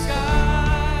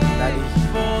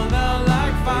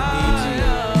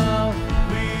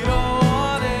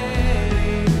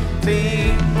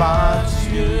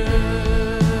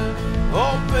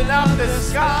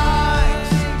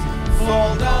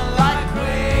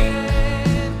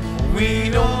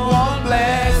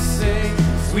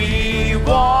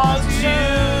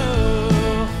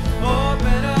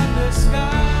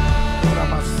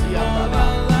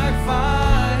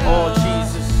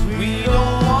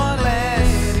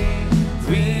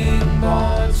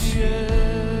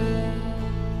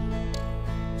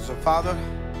Father,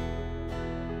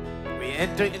 we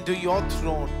enter into your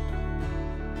throne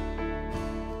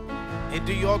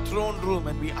room,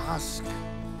 and we ask.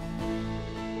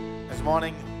 This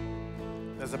morning,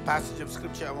 there's a passage of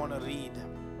scripture I want to read.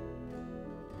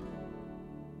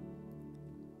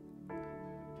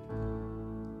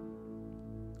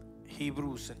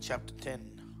 Hebrews in chapter 10.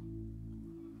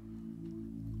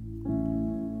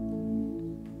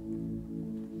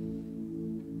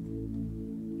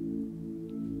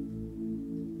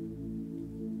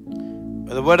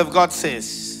 Where the word of God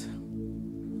says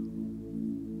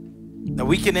that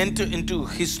we can enter into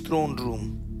his throne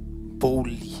room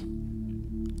boldly.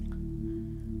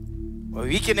 Well,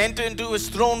 we can enter into his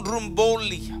throne room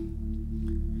boldly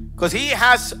because he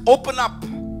has opened up.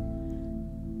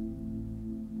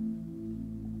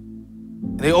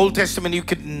 In the Old Testament, you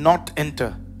could not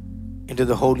enter into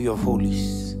the Holy of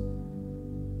Holies.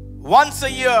 Once a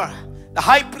year, the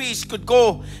high priest could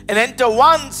go and enter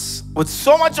once with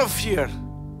so much of fear.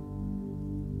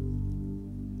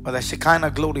 But the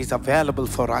Shekinah glory is available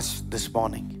for us this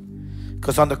morning.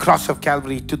 Because on the cross of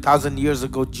Calvary 2,000 years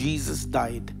ago, Jesus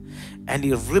died and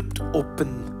he ripped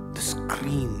open the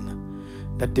screen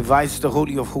that divides the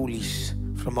Holy of Holies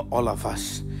from all of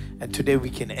us. And today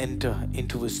we can enter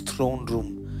into his throne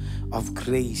room of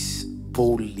grace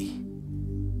boldly.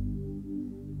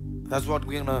 That's what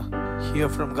we're going to hear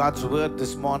from God's word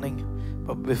this morning.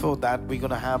 But before that, we're going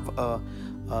to have a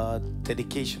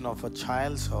dedication of a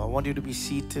child. So I want you to be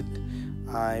seated.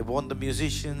 I want the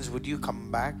musicians, would you come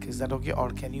back? Is that okay? Or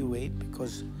can you wait?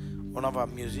 Because one of our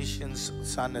musicians'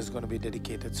 son is going to be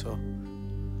dedicated. So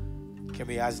can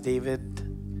we ask David?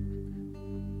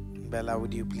 Bella,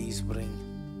 would you please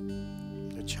bring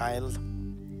the child?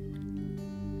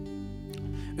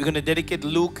 We're going to dedicate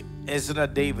Luke, Ezra,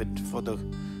 David for the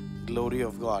glory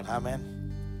of God. Amen.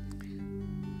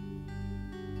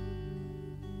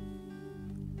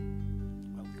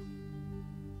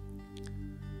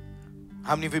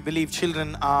 How many of you believe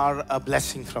children are a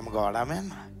blessing from God?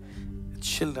 Amen.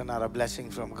 Children are a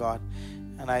blessing from God.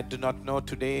 And I do not know,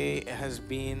 today has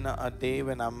been a day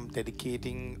when I'm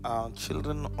dedicating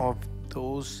children of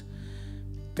those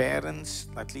parents.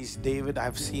 At least David,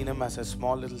 I've seen him as a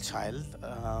small little child,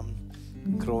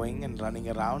 growing and running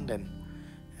around.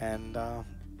 And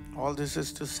all this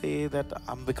is to say that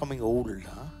I'm becoming old.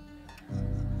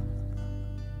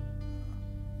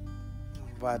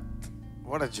 But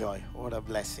what a joy, what a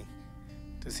blessing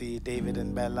to see David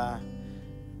and Bella,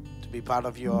 to be part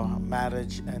of your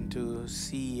marriage and to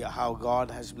see how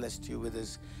God has blessed you with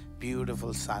his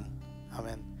beautiful son.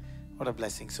 Amen. What a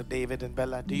blessing. So David and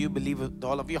Bella, do you believe with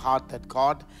all of your heart that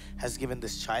God has given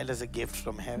this child as a gift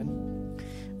from heaven?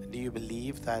 Do you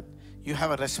believe that you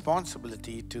have a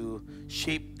responsibility to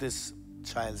shape this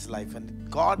child's life?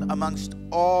 And God, amongst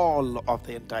all of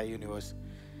the entire universe,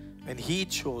 when he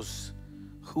chose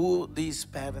who these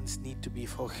parents need to be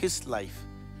for his life,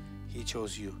 he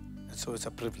chose you. And so it's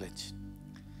a privilege.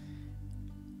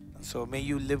 And so may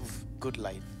you live good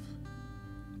life.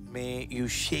 May you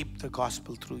shape the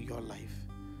gospel through your life.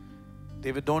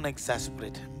 David, don't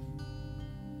exasperate him.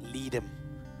 Lead him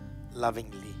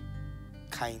lovingly,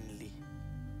 kindly,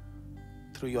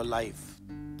 through your life,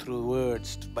 through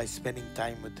words, by spending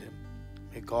time with him.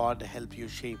 May God help you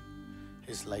shape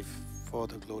his life for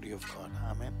the glory of God.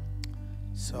 Amen.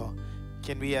 So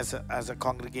can we as a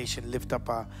congregation lift up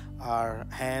our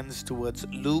hands towards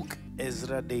Luke,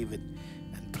 Ezra, David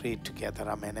and pray together.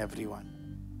 Amen, everyone.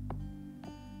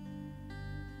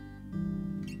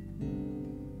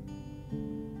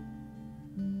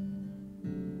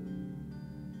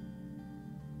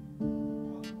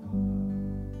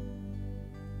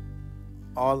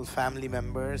 All family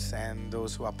members and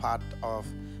those who are part of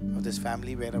this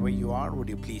family, wherever you are, would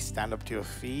you please stand up to your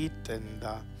feet? And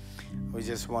we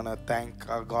just want to thank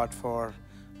God for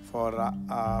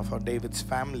David's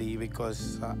family,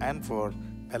 because and for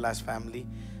Bella's family.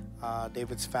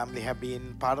 David's family have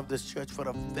been part of this church for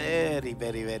a very,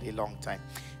 very, very long time.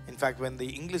 In fact, when the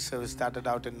English service started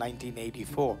out in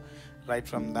 1984, right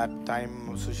from that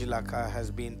time, Sushilaka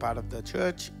has been part of the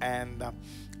church, and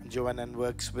Joanne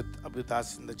works with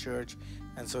us in the church.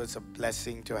 And so it's a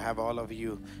blessing to have all of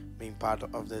you being part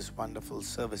of this wonderful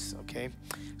service. Okay,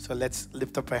 so let's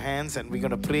lift up our hands and we're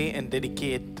going to pray and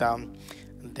dedicate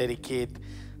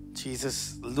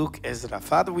Jesus, Luke, Ezra.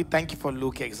 Father, we thank you for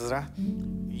Luke, Ezra.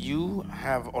 You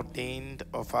have ordained,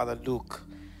 Father, Luke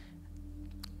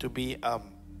to be a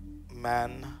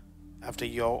man after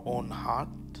your own heart.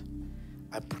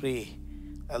 I pray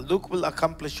Luke will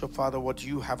accomplish, Father, what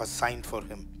you have assigned for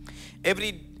him.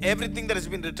 Everything that has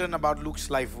been written about Luke's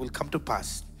life will come to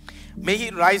pass. May He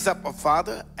rise up, oh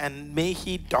Father, and may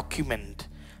He document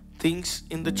things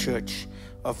in the church,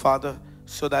 oh Father,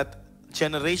 so that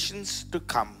generations to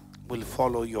come will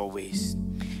follow your ways.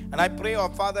 And I pray, oh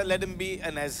Father, let him be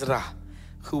an Ezra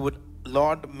who would,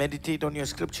 Lord, meditate on your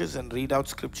scriptures and read out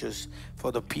scriptures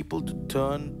for the people to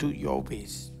turn to your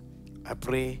ways. I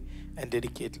pray and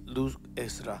dedicate Luke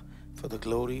Ezra for the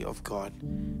glory of God.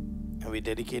 And we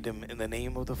dedicate him in the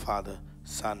name of the Father,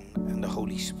 Son, and the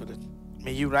Holy Spirit.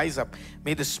 May you rise up.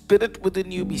 May the spirit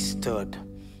within you be stirred.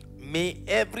 May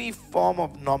every form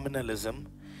of nominalism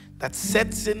that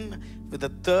sets in with the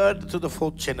third to the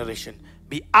fourth generation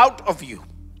be out of you.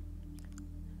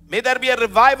 May there be a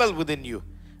revival within you.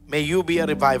 May you be a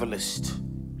revivalist.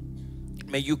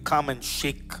 May you come and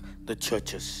shake the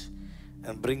churches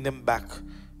and bring them back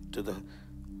to the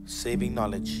saving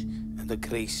knowledge and the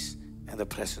grace and the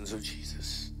presence of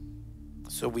Jesus.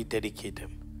 So we dedicate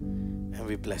him and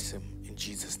we bless him in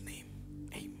Jesus' name.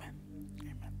 Amen.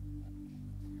 Amen.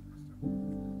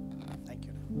 Thank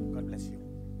you. God bless you.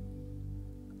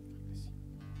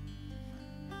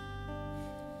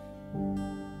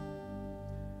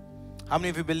 How many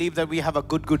of you believe that we have a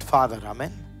good Father?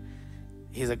 Amen.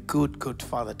 He's a good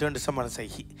Father. Turn to someone and say,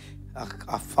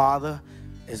 our Father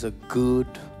is a good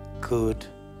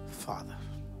Father.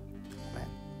 Amen.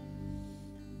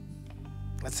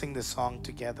 Let's sing this song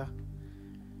together.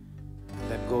 And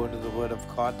then go into the Word of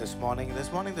God this morning.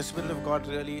 This morning, the Spirit of God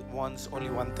really wants only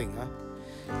one thing.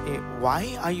 Hey,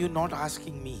 why are you not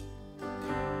asking me?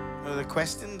 The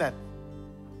question that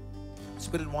the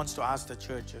Spirit wants to ask the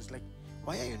church is like,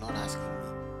 why are you not asking me?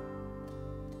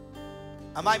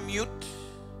 Am I mute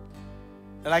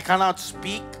that I cannot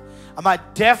speak? Am I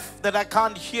deaf that I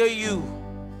can't hear you?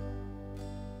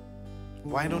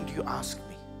 Why don't you ask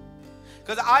me?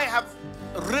 Because I have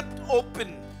ripped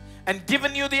open and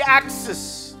given you the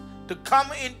access to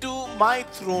come into my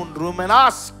throne room and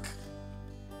ask.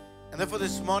 And therefore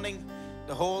this morning,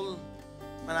 the whole,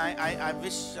 and I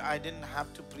wish I didn't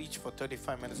have to preach for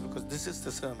 35 minutes, because this is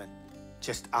the sermon.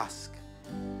 Just ask.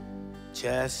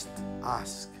 Just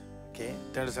ask. Okay?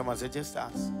 Tell someone, say, just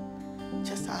ask.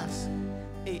 Just ask.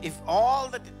 Hey, if all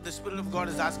that the Spirit of God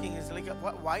is asking is like,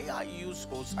 why are you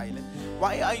so silent?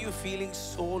 Why are you feeling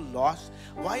so lost?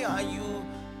 Why are you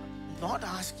not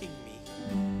asking me?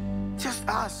 Just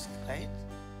ask, right?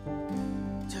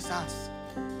 Just ask.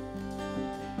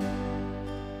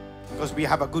 Because we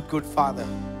have a good Father.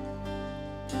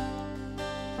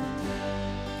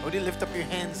 Would you lift up your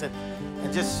hands and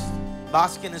just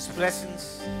bask in His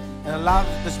presence and allow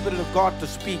the Spirit of God to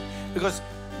speak? Because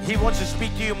He wants to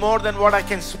speak to you more than what I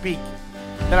can speak.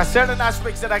 There are certain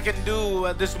aspects that I can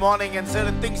do this morning and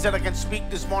certain things that I can speak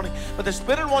this morning. But the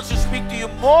Spirit wants to speak to you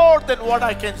more than what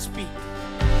I can speak.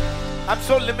 I'm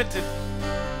so limited.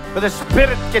 But the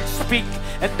Spirit can speak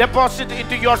and deposit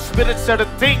into your spirit certain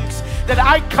things that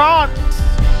I can't.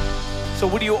 So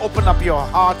would you open up your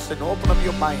hearts and open up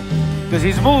your mind? Because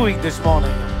He's moving this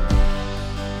morning.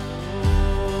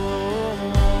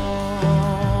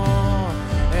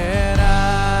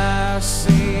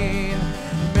 Seen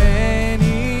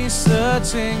many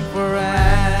searching for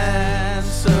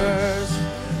answers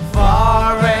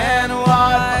far and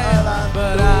wide,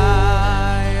 but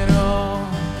I know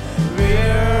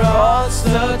we're all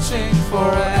searching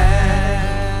for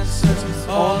answers.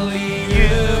 Only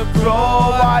You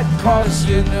provide, 'cause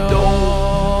You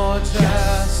know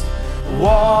just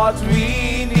what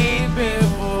we need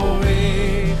before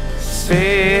we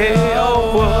say a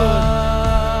word.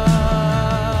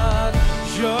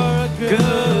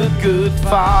 Good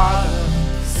Father,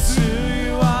 it's who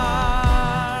You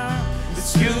are,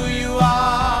 it's who You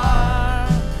are,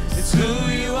 it's who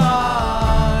You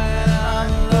are, and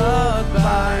I'm loved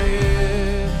by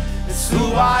You. It's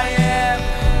who I am.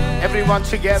 Everyone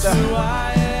together. It's who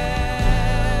I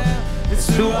am. It's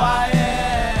who I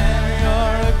am.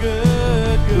 You're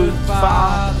a good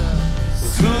Father.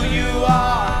 It's who You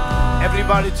are.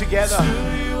 Everybody together. It's who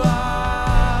You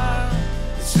are.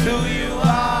 It's who You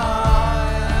are.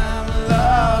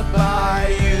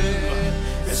 By You.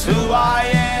 It's who I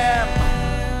am.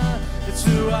 It's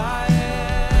who I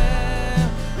am.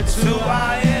 It's who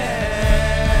I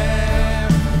am.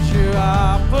 You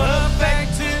are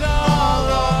perfect in all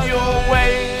of Your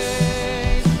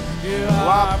ways. You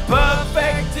are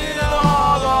perfect in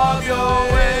all of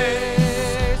Your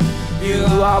ways. You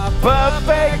are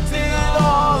perfect in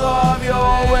all of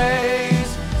Your ways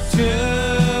to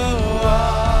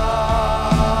us.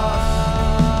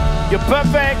 You're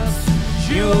perfect.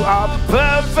 You are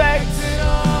perfect.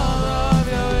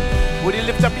 Would you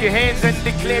lift up your hands and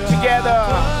declare together?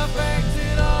 Perfect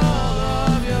in all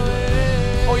of Your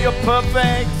ways. Oh, you're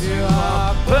perfect. You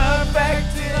are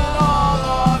perfect in all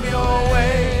of your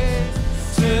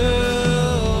ways to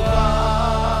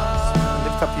us.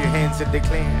 Lift up your hands and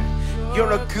declare,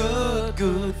 you're a good,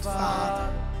 good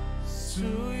Father. It's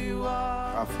who you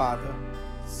are. Our Father.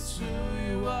 It's who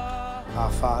you are.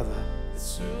 Our Father.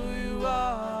 It's who you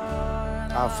are.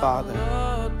 Our Father.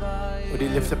 Would you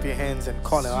lift up your hands and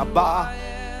call him Abba?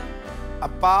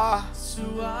 Abba. It's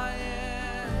who I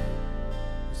am.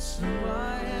 It's who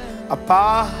I am.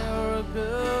 Abba. You're a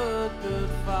good, good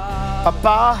Father.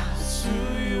 Papa. It's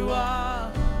who you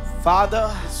are.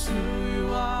 Father. It's who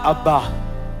you are. Abba.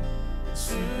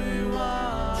 It's who you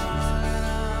are. And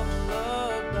I'm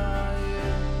loved by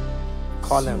you.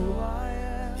 Call him.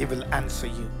 He will answer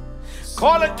you.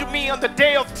 Call unto me on the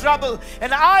day of trouble,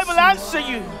 and I will answer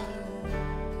you.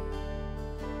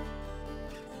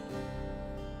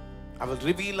 I will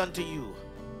reveal unto you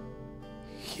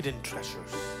hidden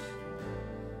treasures.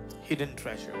 Hidden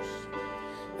treasures.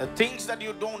 The things that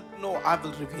you don't know, I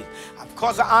will reveal.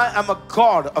 Because I am a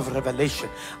God of revelation.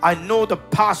 I know the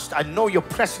past, I know your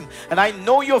present, and I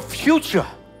know your future.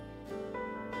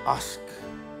 Ask,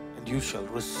 and you shall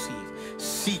receive.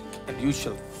 Seek, and you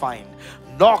shall find.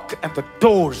 Knock, and the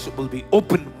doors will be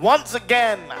opened once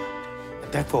again.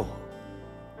 And therefore,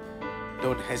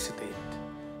 don't hesitate.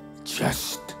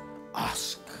 Just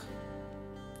ask.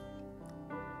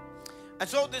 And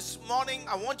so this morning,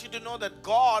 I want you to know that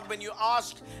God, when you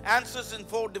ask, answers in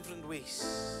 4 different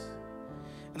ways.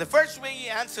 And the first way He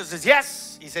answers is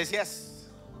yes. He says yes.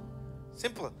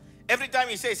 Simple. Every time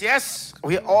He says yes,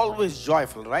 we are always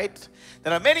joyful, right?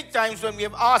 There are many times when we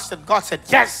have asked and God said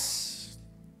yes.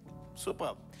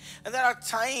 Superb. And there are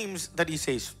times that He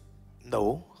says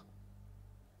no.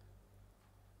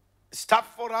 It's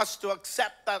tough for us to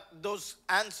accept those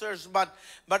answers, but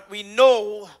we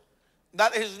know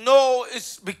that His no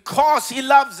is because He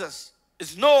loves us.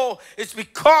 His no is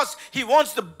because He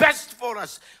wants the best for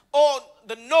us. Or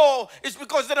the no is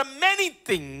because there are many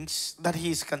things that He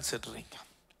is considering.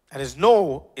 And His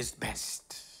no is best.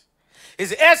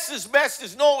 His yes is best,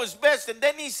 His no is best. And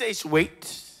then He says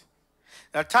wait.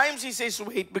 There are times He says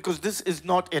wait because this is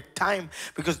not a time,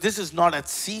 because this is not a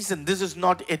season, this is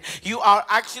not it. You are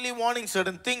actually wanting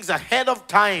certain things ahead of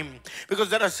time, because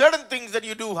there are certain things that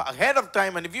you do ahead of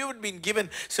time, and if you had been given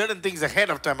certain things ahead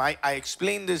of time, I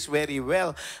explained this very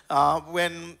well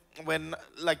when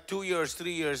like 2 years,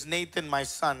 3 years, Nathan, my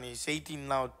son, he's 18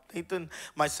 now, Nathan,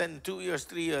 my son, 2 years,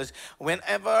 3 years,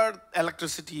 whenever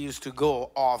electricity used to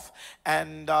go off,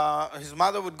 and his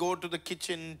mother would go to the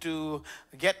kitchen to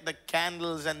get the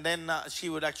candles, and then she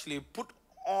would actually put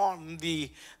on the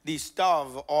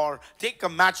stove or take a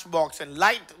matchbox and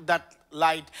light that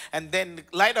light and then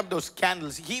light up those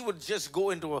candles. He would just go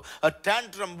into a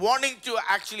tantrum wanting to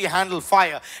actually handle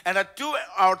fire. And at 2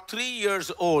 or 3 years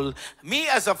old, me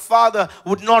as a father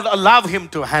would not allow him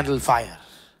to handle fire.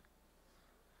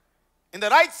 In the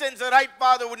right sense, the right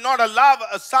father would not allow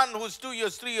a son who's 2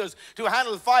 years, 3 years to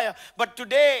handle fire. But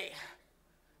today,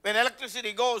 when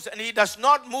electricity goes and he does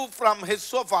not move from his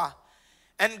sofa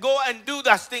and go and do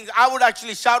those things, I would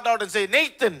actually shout out and say,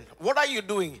 Nathan, what are you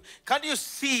doing? Can't you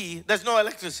see there's no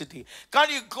electricity? Can't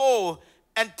you go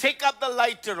and take up the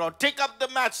lighter or take up the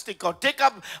matchstick or take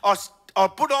up or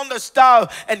put on the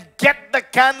stove and get the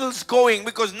candles going?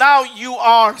 Because now you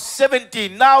are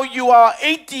 17, now you are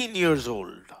 18 years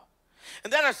old.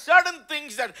 And there are certain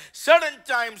things that certain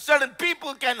times, certain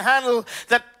people can handle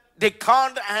that they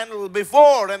can't handle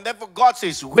before. And therefore God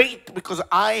says, wait, because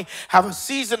I have a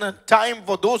season and time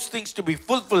for those things to be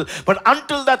fulfilled. But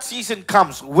until that season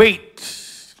comes,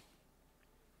 wait.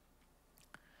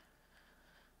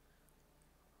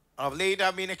 Of late,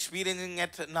 I've been experiencing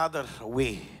it another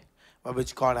way by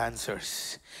which God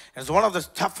answers. And it's one of the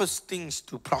toughest things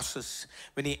to process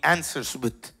when He answers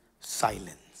with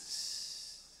silence.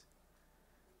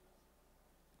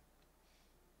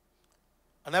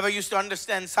 I never used to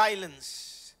understand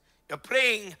silence. You're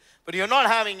praying, but you're not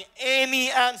having any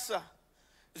answer.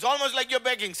 It's almost like you're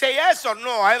begging. Say yes or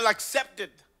no, I will accept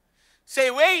it.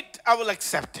 Say wait, I will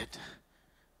accept it.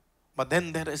 But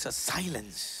then there is a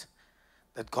silence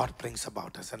that God brings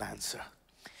about as an answer.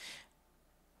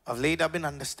 Of late, I've been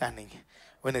understanding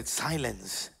when it's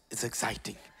silence, it's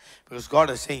exciting. Because God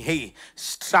is saying, hey,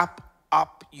 strap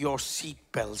up your seat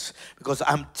belts, because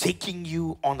I'm taking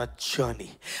you on a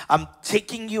journey. I'm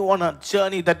taking you on a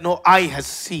journey that no eye has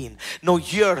seen, no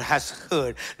ear has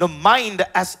heard, no mind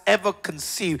has ever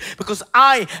conceived. Because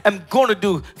I am going to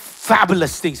do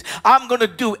fabulous things. I'm going to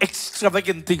do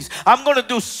extravagant things. I'm going to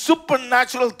do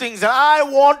supernatural things. And I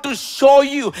want to show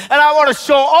you, and I want to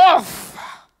show off.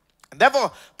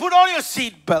 Therefore, put on your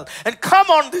seatbelt and come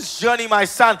on this journey, my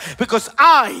son, because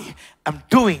I am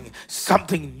doing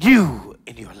something new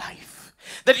in your life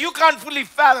that you can't fully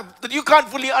fathom, that you can't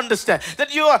fully understand,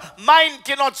 that your mind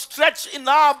cannot stretch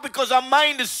enough because our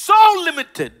mind is so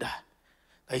limited.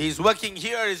 He's working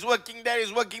here, he's working there,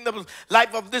 he's working the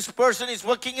life of this person, he's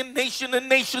working in nation and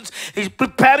nations, he's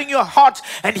preparing your heart,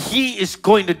 and he is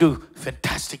going to do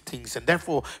fantastic things. And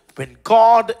therefore, when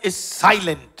God is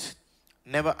silent,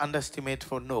 never underestimate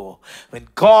for no. When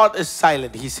God is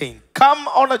silent, he's saying, come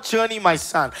on a journey, my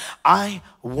son. I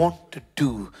want to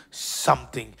do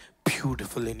something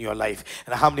beautiful in your life.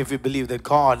 And how many of you believe that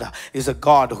God is a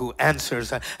God who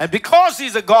answers? And because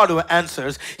he's a God who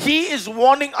answers, he is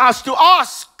wanting us to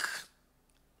ask.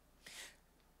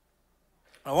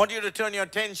 I want you to turn your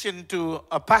attention to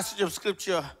a passage of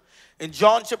scripture in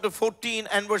John chapter 14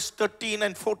 and verse 13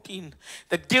 and 14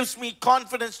 that gives me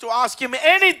confidence to ask him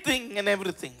anything and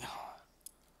everything.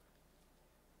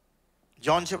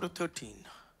 John chapter 14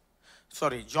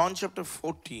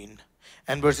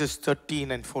 and verses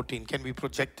 13 and 14. Can we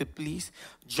project it, please?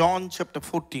 John chapter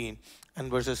 14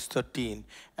 and verses 13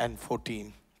 and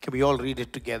 14. Can we all read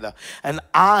it together? And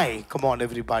I, come on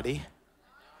everybody.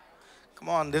 Come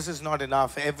on, this is not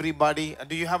enough. Everybody,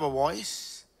 do you have a voice?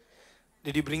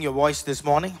 Did you bring your voice this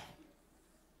morning?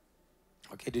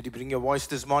 Okay, did you bring your voice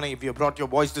this morning? If you brought your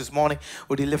voice this morning,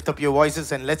 would you lift up your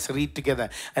voices and let's read together.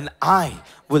 And I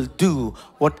will do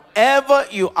whatever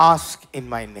you ask in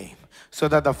my name, so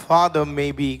that the Father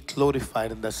may be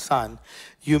glorified in the Son.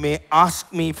 You may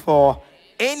ask me for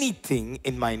anything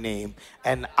in my name,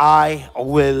 and I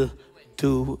will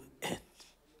do it.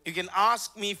 You can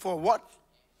ask me for what?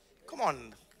 Come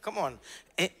on.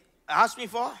 Ask me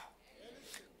for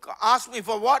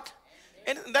what?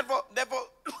 And therefore,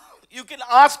 you can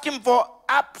ask him for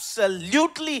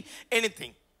absolutely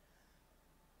anything.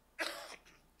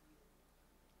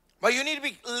 But you need to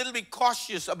be a little bit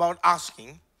cautious about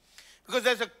asking, because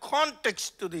there's a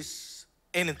context to this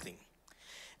anything.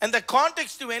 And the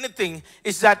context to anything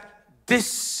is that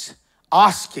this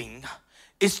asking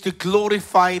is to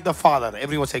glorify the Father.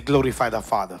 Everyone say, glorify the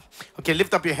Father. Okay,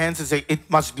 lift up your hands and say, it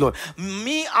must glorify.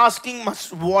 Me asking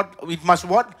must what? It must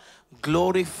what?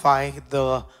 Glorify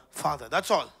the Father. That's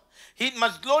all. It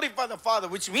must glorify the Father,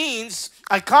 which means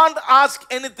I can't ask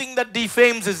anything that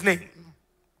defames his name.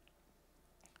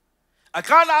 I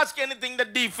can't ask anything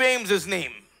that defames his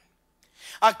name.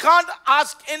 I can't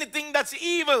ask anything that's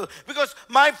evil, because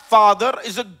my Father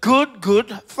is a good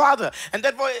Father. And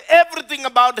therefore everything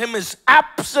about him is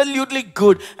absolutely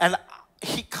good. And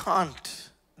he can't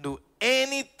do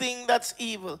anything that's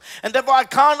evil. And therefore I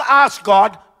can't ask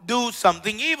God, do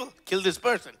something evil. Kill this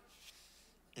person.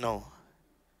 No.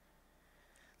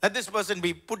 Let this person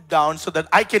be put down so that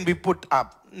I can be put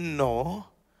up. No.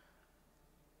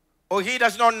 Or he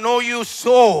does not know you,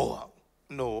 so.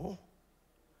 No.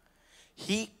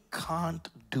 He can't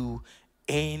do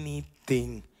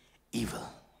anything evil.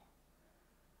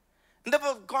 And the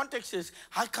context is,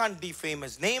 I can't defame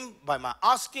his name by my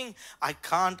asking. I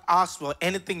can't ask for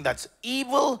anything that's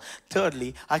evil.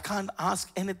 Thirdly, I can't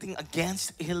ask anything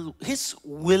against his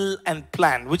will and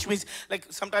plan. Which means, like,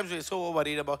 sometimes we're so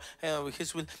worried about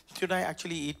his will. Should I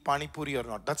actually eat pani puri or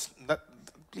not?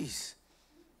 Please.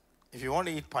 If you want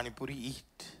to eat pani puri, eat.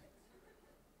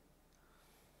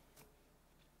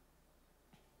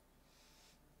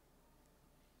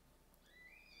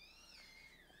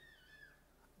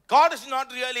 God is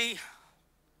not really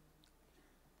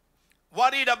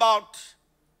worried about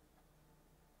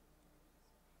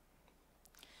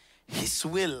his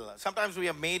will. Sometimes we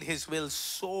have made his will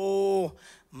so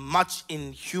much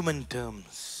in human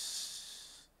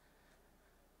terms.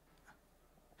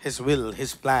 His will,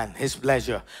 his plan, his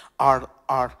pleasure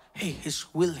his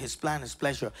will, his plan, his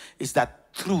pleasure is that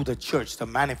through the church, the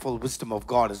manifold wisdom of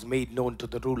God is made known to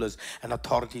the rulers and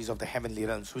authorities of the heavenly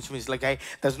realms. Which means,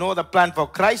 there's no other plan for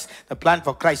Christ. The plan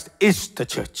for Christ is the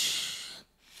church.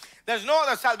 There's no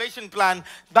other salvation plan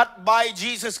but by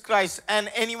Jesus Christ.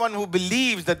 And anyone who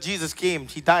believes that Jesus came,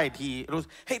 he died, he rose.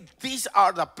 Hey, these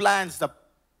are the plans, the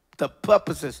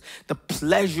purposes, the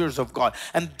pleasures of God.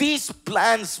 And these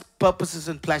plans, purposes,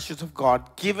 and pleasures of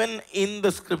God given in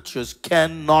the scriptures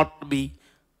cannot be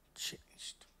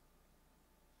changed.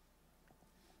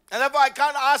 And therefore I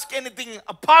can't ask anything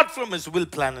apart from his will,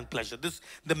 plan, and pleasure. This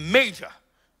the major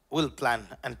will, plan,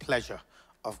 and pleasure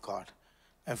of God.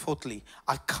 And fourthly,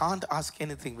 I can't ask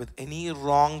anything with any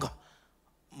wrong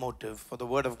motive. For the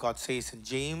word of God says in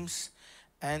James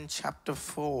and chapter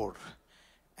 4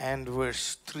 and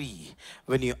verse 3,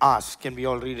 when you ask, can we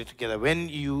all read it together? When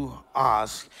you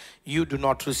ask, you do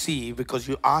not receive, because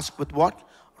you ask with what?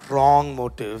 wrong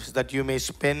motives, that you may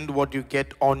spend what you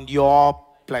get on your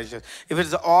pleasures. If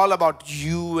it's all about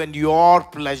you and your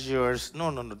pleasures,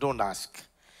 no, don't ask.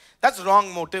 That's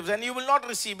wrong motives, and you will not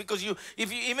receive, because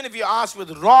even if you ask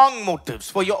with wrong motives,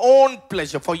 for your own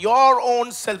pleasure, for your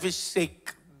own selfish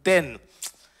sake, then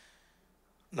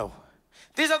no.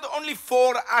 These are the only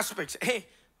 4 aspects. Hey,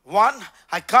 1,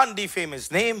 I can't defame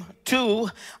his name. 2,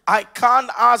 I can't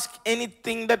ask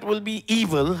anything that will be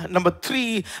evil. Number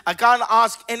 3, I can't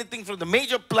ask anything from the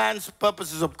major plans,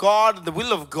 purposes of God, the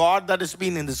will of God that has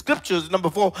been in the scriptures.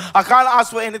 Number 4, I can't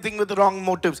ask for anything with the wrong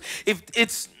motives. If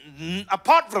it's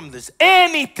apart from this,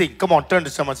 anything. Come on, turn to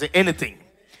someone and say anything.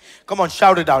 Come on,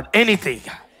 shout it out. Anything.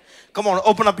 Come on,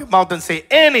 open up your mouth and say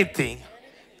anything.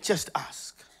 Just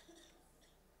ask.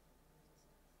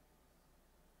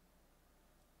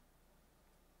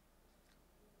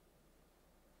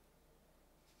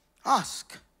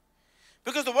 Ask.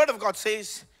 Because the word of God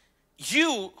says,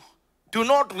 you do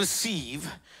not receive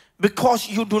because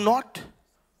you do not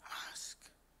ask.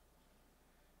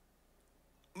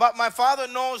 But my Father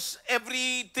knows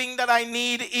everything that I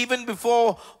need even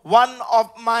before one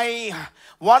of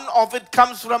it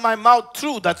comes from my mouth.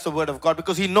 True, that's the word of God,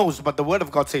 because he knows. But the word of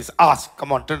God says, ask.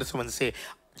 Come on, turn to someone and say,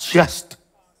 just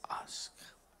ask.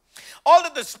 All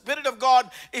that the Spirit of God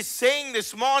is saying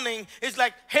this morning is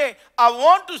like, hey, I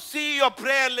want to see your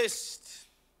prayer list.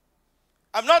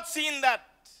 I've not seen that.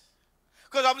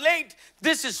 Because of late,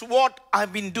 this is what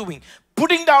I've been doing.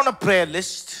 Putting down a prayer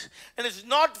list, and it's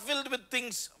not filled with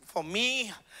things for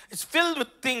me. It's filled with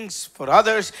things for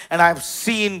others. And I've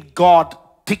seen God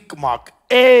tick mark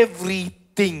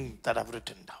everything that I've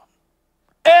written down.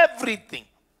 Everything.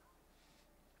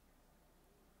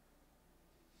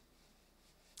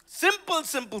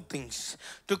 Simple things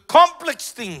to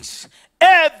complex things,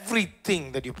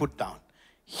 everything that you put down,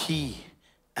 he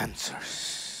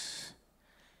answers.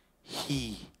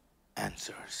 He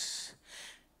answers.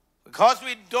 Because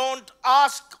we don't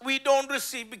ask, we don't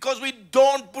receive. Because we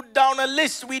don't put down a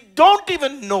list, we don't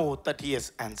even know that he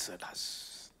has answered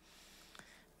us.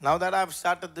 Now that I've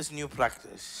started this new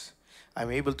practice,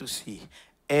 I'm able to see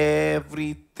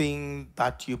everything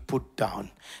that you put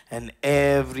down and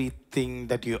everything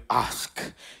that you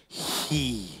ask,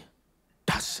 he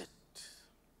does it.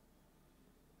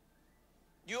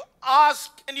 You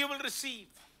ask and you will receive.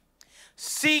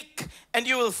 Seek and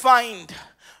you will find.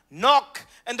 Knock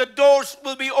and the doors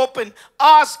will be open.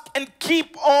 Ask and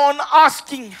keep on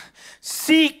asking.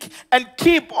 Seek and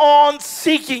keep on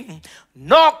seeking.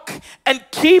 Knock and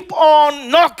keep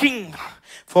on knocking.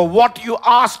 For what you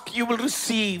ask, you will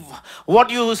receive. What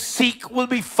you seek will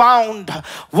be found.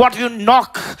 What you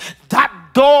knock, that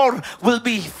door will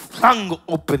be flung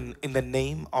open in the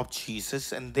name of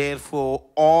Jesus. And therefore,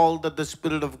 all that the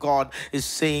Spirit of God is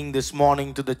saying this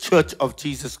morning to the church of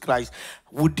Jesus Christ,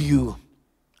 would you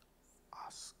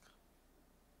ask?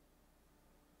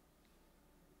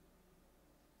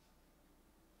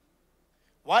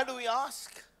 Why do we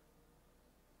ask?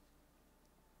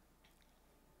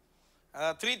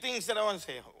 3 things that I want to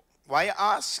say. Why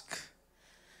ask?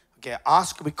 Okay,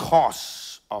 ask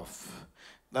because of.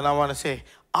 Then I want to say,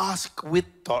 ask with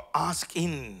or ask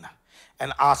in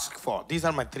and ask for. These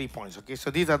are my 3 points. Okay, so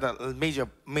these are the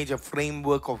major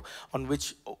framework on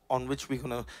which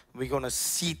we're gonna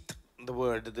seat the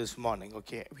word this morning.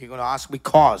 Okay, we're gonna ask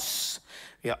because,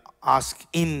 we ask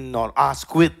in or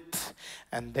ask with,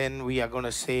 and then we are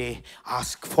gonna say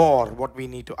ask for what we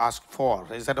need to ask for.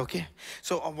 Is that okay?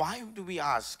 So why do we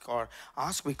ask or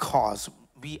ask? Because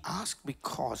we ask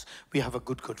because we have a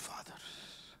good Father.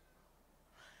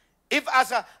 If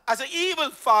as an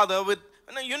evil father with,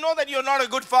 you know that you're not a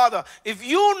good father. If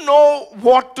you know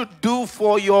what to do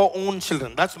for your own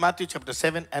children. That's Matthew chapter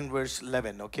 7 and verse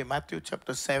 11. Okay, Matthew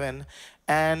chapter 7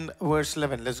 and verse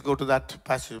 11. Let's go to that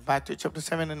passage. Matthew chapter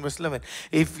 7 and verse 11.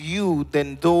 If you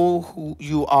then, though who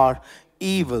you are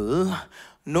evil,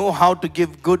 know how to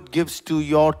give good gifts to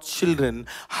your children,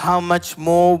 how much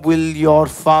more will your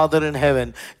Father in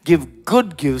heaven give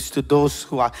good gifts to those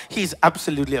who are. He's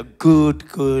absolutely a good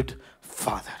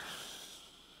Father.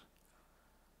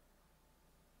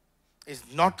 He's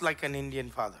not like an Indian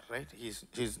father, right? He's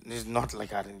not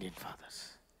like our Indian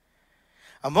fathers.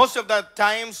 Most of the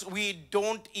times we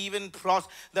don't even process.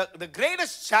 The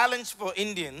greatest challenge for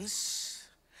Indians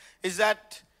is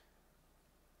that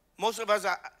most of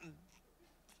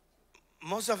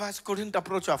us couldn't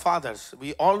approach our fathers.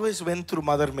 We always went through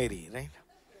Mother Mary, right?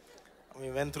 We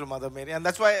went through Mother Mary. And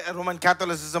that's why Roman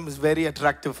Catholicism is very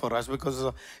attractive for us,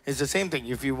 because it's the same thing.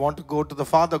 If you want to go to the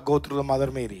Father, go through the Mother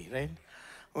Mary, right?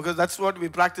 Because that's what we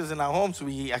practice in our homes.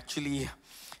 We actually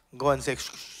go and say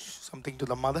something to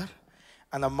the mother,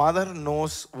 And the mother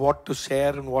knows what to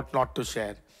share and what not to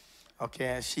share.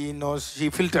 Okay, she knows, she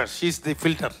filters, she's the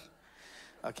filter.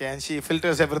 Okay, and she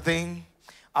filters everything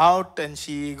out, and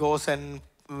she goes and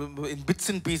in bits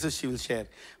and pieces she will share.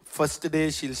 First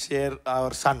day she'll share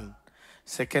our son.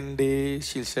 Second day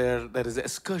she'll share there is an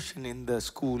excursion in the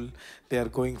school they are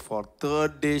going for.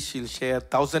 Third day she'll share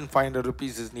 1,500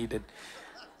 rupees is needed.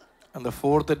 And the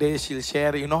fourth day she'll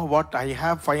share, you know what, I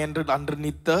have 500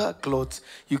 underneath the clothes.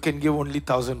 You can give only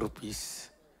 1,000 rupees.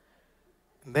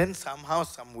 Then somehow,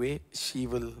 some way, she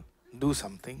will do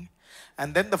something.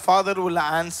 And then the father will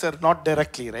answer, not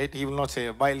directly, right? He will not say,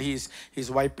 while he's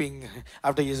wiping,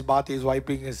 after his bath, he's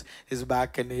wiping his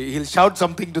back, and he'll shout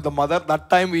something to the mother. That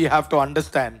time we have to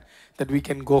understand that we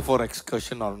can go for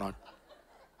excursion or not.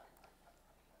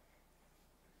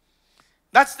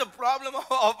 That's the problem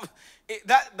of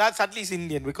that's at least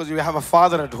Indian, because you have a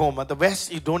father at home. At the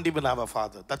West, you don't even have a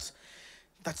father. That's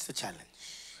the challenge.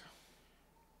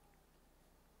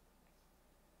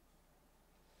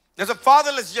 There's a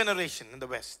fatherless generation in the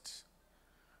West.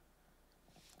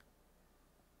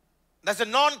 There's a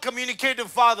non-communicative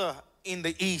father in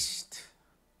the East.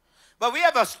 But we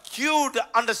have a skewed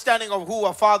understanding of who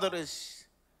a father is.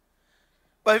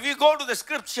 But if you go to the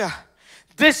scripture,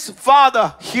 this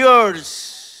father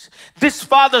hears, this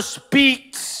father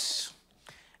speaks,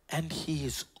 and he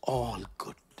is all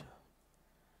good.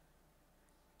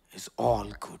 Is all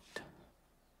good.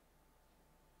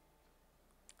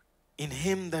 In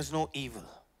him there's no evil.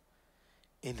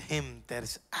 In him there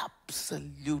is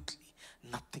absolutely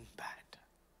nothing bad.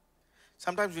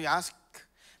 Sometimes we ask,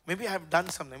 maybe I've done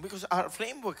something, because our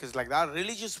framework is like that. Our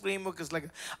religious framework is like,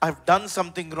 I've done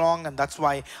something wrong and that's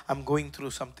why I'm going through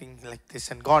something like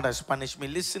this and God has punished me.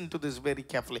 Listen to this very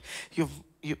carefully.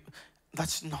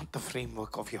 That's not the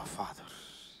framework of your Father.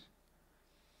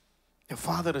 Your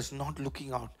Father is not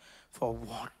looking out for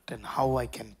what and how I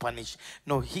can punish.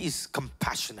 No, he is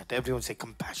compassionate. Everyone say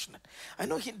compassionate. I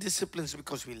know he disciplines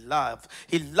because we love.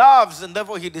 He loves and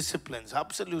therefore he disciplines.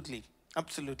 Absolutely.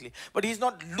 Absolutely. But he's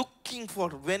not looking for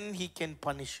when he can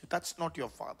punish you. That's not your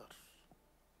Father.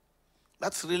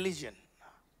 That's religion.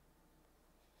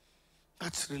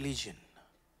 That's religion.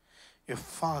 Your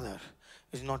Father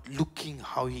is not looking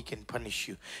how he can punish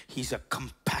you. He's a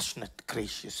compassionate,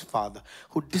 gracious Father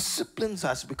who disciplines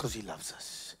us because he loves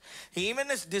us. Even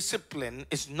his discipline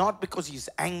is not because he's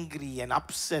angry and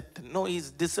upset. No,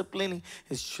 he's disciplining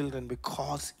his children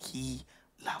because he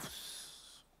loves.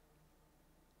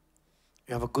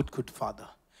 You have a good Father.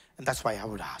 And that's why I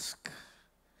would ask.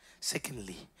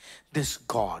 Secondly, this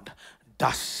God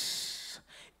does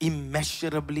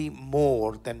immeasurably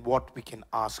more than what we can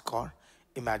ask or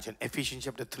imagine. Ephesians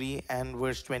chapter 3 and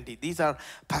verse 20. These are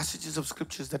passages of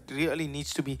scriptures that really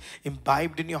needs to be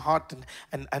imbibed in your heart.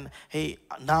 And hey,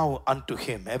 now unto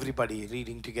him, everybody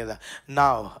reading together.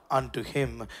 Now unto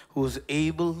him who is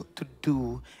able to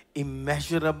do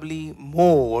immeasurably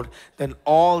more than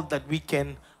all that we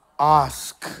can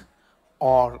ask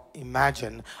or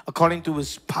imagine, according to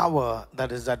his power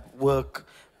that is at work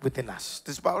within us.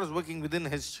 This power is working within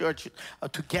his church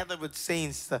together with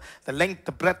saints. The length,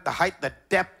 the breadth, the height, the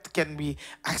depth can be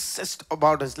accessed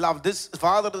about his love. This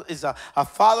Father is a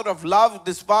Father of love.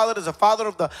 This Father is a Father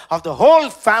of the whole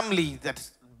family that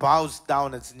bows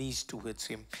down its knees towards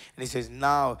him. And he says,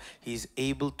 now he's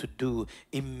able to do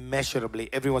immeasurably.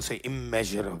 Everyone say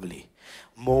immeasurably.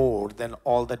 More than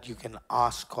all that you can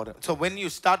ask or. So when you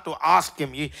start to ask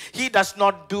him, he does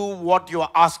not do what you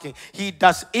are asking. He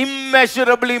does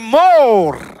immeasurably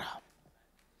more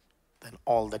than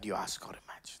all that you ask or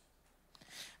imagine.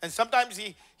 And sometimes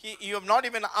you have not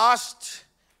even asked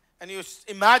and you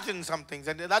imagine some things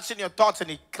and that's in your thoughts and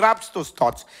he grabs those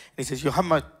thoughts. And he says, you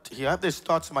have these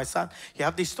thoughts, my son. You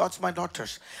have these thoughts, my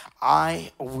daughters.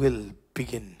 I will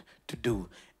begin to do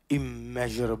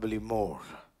immeasurably more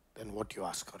than what you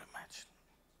ask or imagine.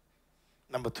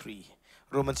 Number 3,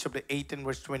 Romans chapter 8 and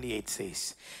verse 28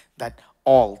 says that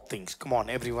all things, come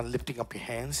on, everyone lifting up your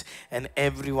hands and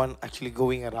everyone actually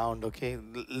going around, okay?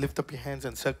 Lift up your hands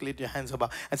and circulate your hands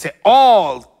above and say,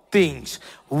 all things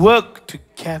work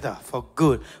together for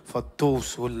good for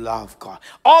those who love God.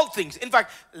 All things. In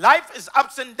fact, life is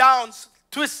ups and downs,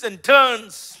 twists and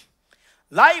turns.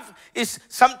 Life is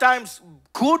sometimes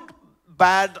good,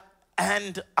 bad,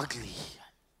 and ugly.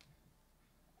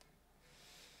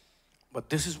 But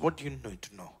this is what you need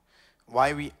to know.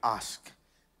 Why we ask?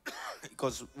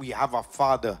 Because we have a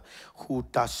Father who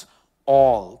does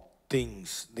all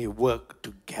things, they work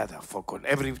together for good.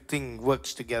 Everything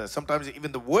works together. Sometimes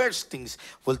even the worst things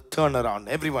will turn around.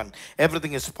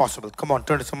 Everything is possible. Come on,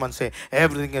 turn to someone and say,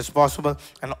 everything is possible,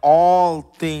 and all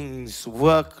things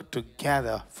work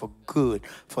together for good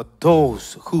for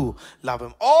those who love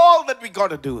Him. All that we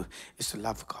got to do is to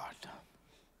love God.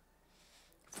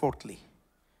 Fourthly,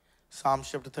 Psalm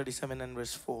chapter 37 and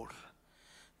verse 4.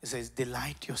 It says,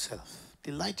 delight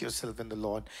yourself in the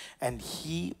Lord, and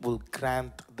He will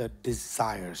grant the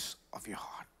desires of your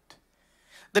heart.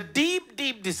 The deep,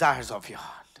 deep desires of your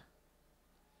heart.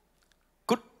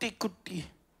 Kutti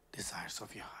desires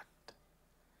of your heart.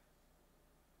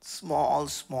 Small,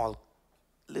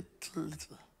 little.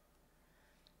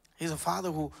 He's a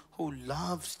Father who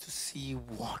loves to see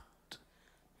what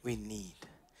we need.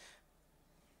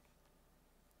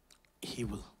 He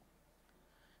will.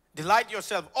 Delight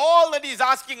yourself. All that He's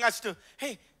asking us to,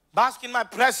 hey, bask in my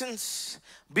presence,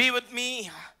 be with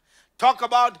me, talk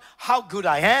about how good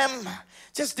I am.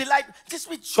 Just delight, just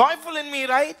be joyful in me,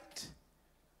 right?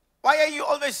 Why are you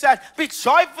always sad? Be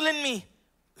joyful in me.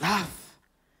 Laugh.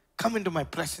 Come into my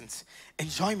presence.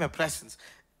 Enjoy my presence.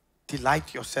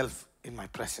 Delight yourself in my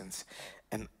presence,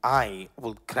 and I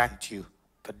will grant you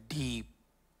the deep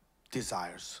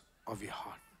desires of your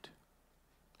heart.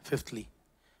 Fifthly,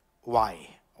 why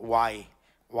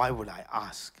would I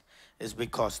ask? Is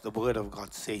because the word of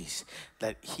God says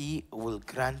that He will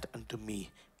grant unto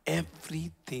me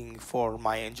everything for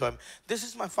my enjoyment. This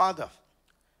is my Father.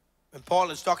 When Paul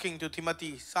is talking to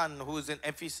Timothy's son who is in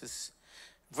Ephesus,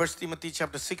 1 Timothy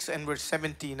chapter 6 and verse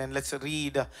 17, and let's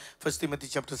read 1 Timothy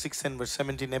chapter 6 and verse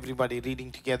 17, everybody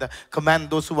reading together. Command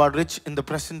those who are rich in the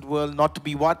present world not to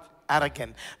be what?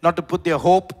 Arrogant. Not to put their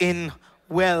hope in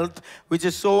wealth, which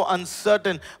is so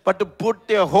uncertain, but to put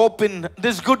their hope in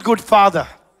this good Father.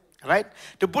 Right?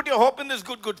 To put your hope in this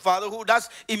good Father who does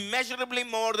immeasurably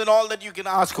more than all that you can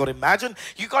ask or imagine.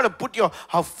 You got to put your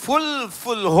full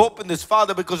hope in this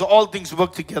Father, because all things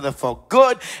work together for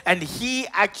good, and He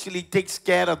actually takes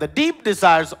care of the deep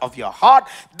desires of your heart.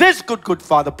 This good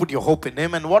Father, put your hope in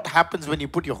Him. And what happens when you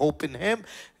put your hope in Him?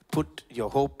 Put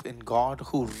your hope in God,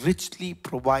 who richly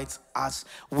provides us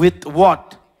with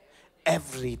what?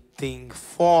 Everything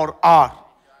for our.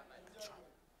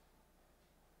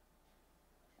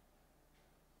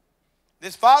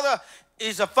 This Father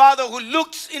is a Father who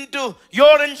looks into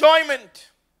your enjoyment.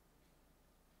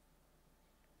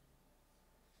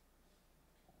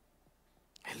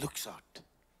 He looks out.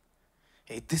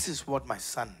 Hey, this is what my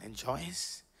son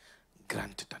enjoys.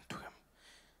 Grant it unto him.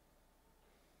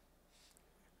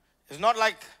 It's not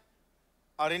like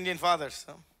our Indian fathers.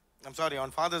 Huh? I'm sorry,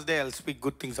 on Father's Day I'll speak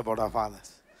good things about our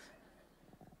fathers.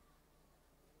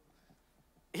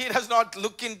 He does not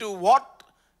look into what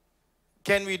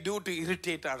can we do to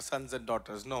irritate our sons and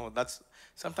daughters. No, that's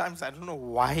sometimes I don't know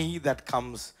why that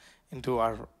comes into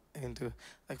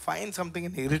like find something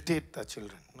and irritate the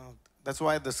children. No, that's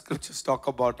why the scriptures talk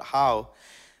about how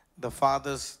the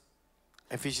fathers,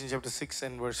 Ephesians chapter 6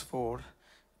 and verse 4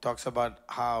 talks about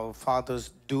how fathers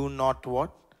do not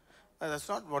what? That's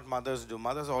not what mothers do.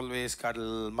 Mothers always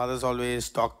cuddle. Mothers always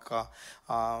talk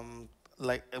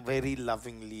like very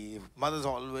lovingly. Mothers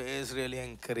always really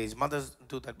encourage. Mothers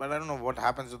do that. But I don't know what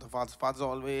happens to the fathers. Fathers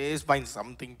always find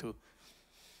something to.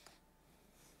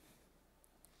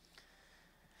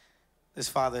 This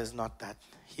Father is not that.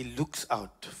 He looks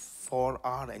out for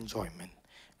our enjoyment,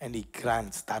 and He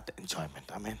grants that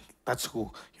enjoyment. Amen. That's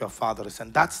who your Father is.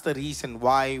 And that's the reason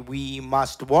why we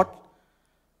must what?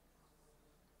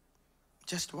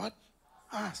 Just what?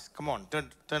 Ask. Come on,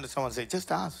 turn to someone and say,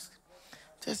 just ask.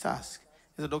 Just ask.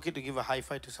 Is it okay to give a high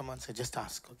five to someone? Say, just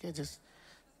ask. Okay, just,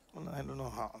 well, I don't know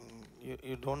how.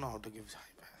 You don't know how to give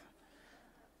high five.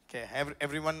 Okay,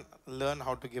 everyone learn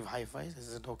how to give high fives.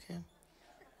 Is it okay?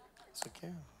 It's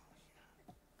okay.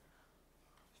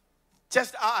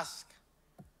 Just ask.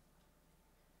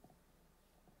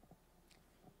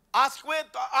 Ask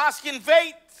in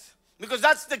faith, because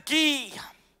that's the key.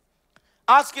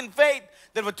 Ask in faith.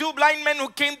 There were two blind men who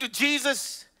came to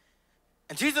Jesus,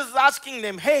 and Jesus is asking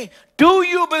them, hey, do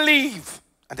you believe?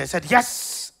 And they said,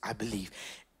 yes, I believe.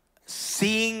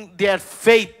 Seeing their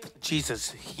faith,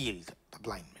 Jesus healed the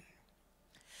blind men.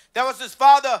 There was this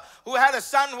father who had a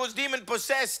son who was demon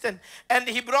possessed, and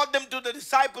he brought them to the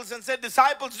disciples and said,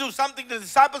 disciples, do something. The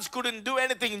disciples couldn't do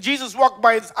anything. And Jesus walked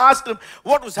by and asked them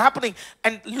what was happening.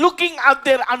 And looking at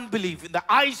their unbelief in the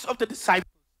eyes of the disciples,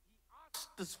 he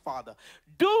asked this father,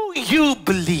 do you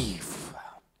believe?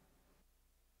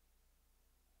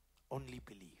 Only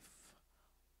believe.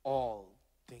 All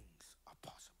things are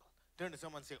possible. Turn to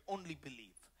someone and say, only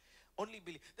believe. Only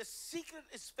believe. The secret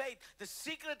is faith. The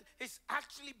secret is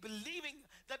actually believing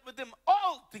that with Him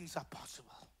all things are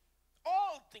possible.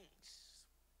 All things.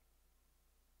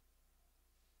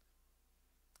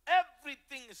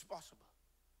 Everything is possible.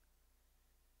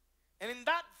 And in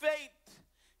that faith,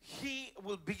 He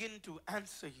will begin to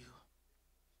answer you.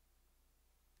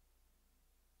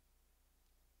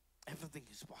 Everything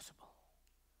is possible.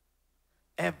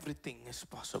 Everything is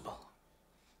possible.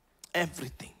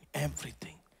 Everything,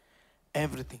 everything,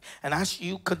 everything. And as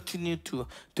you continue to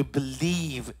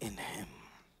believe in Him,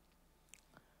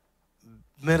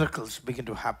 miracles begin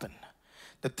to happen.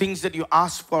 The things that you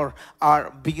ask for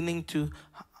are beginning to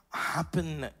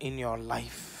happen in your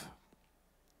life.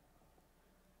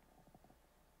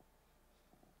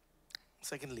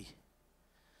 Secondly,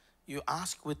 you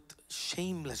ask with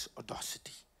shameless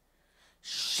audacity.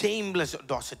 Shameless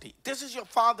audacity. This is your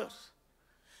Father.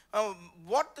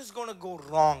 What is going to go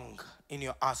wrong in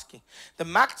your asking? The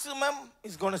maximum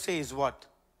is going to say is what?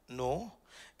 No.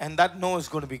 And that no is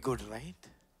going to be good, right?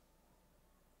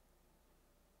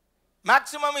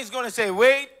 Maximum is going to say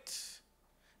wait.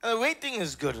 Waiting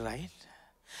is good, right?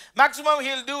 Maximum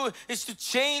He'll do is to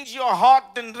change your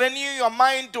heart and renew your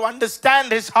mind to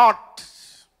understand His heart.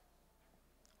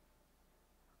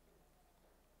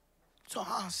 So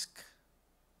ask.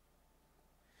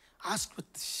 Ask with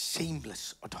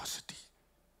shameless audacity.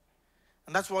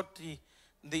 And that's what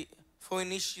the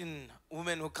Phoenician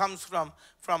woman who comes from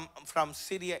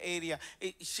Syria area,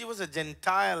 she was a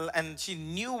Gentile and she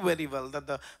knew very well that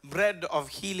the bread of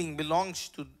healing belongs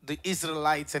to the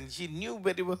Israelites, and she knew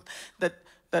very well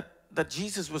that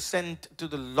Jesus was sent to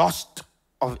the lost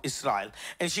of Israel.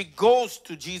 And she goes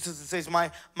to Jesus and says,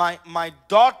 my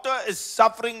daughter is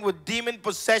suffering with demon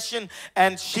possession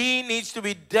and she needs to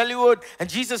be delivered. And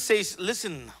Jesus says,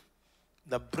 listen,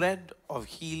 the bread of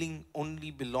healing only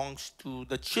belongs to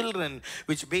the children,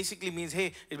 which basically means,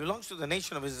 hey, it belongs to the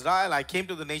nation of Israel. I came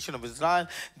to the nation of Israel.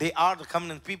 They are the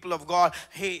covenant people of God.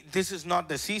 Hey, this is not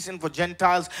the season for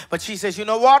Gentiles. But she says, you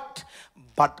know what?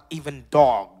 But even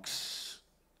dogs.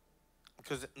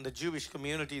 Because in the Jewish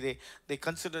community, they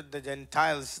considered the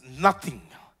Gentiles nothing.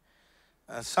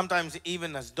 Sometimes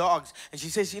even as dogs. And she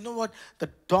says, you know what? The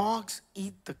dogs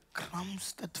eat the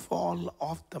crumbs that fall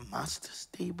off the master's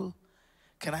table.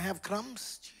 Can I have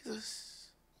crumbs,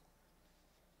 Jesus?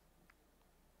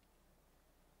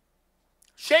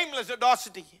 Shameless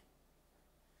audacity.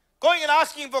 Going and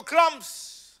asking for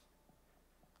crumbs.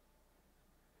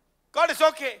 God, is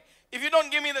okay. If you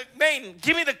don't give me the main,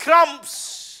 give me the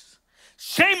crumbs.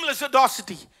 Shameless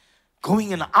audacity.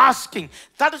 Going and asking.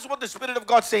 That is what the Spirit of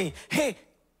God is saying. Hey,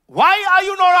 why are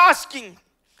you not asking?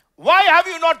 Why have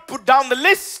you not put down the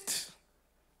list?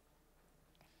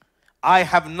 I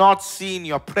have not seen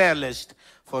your prayer list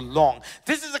for long.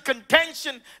 This is a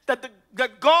contention that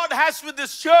God has with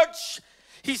this church.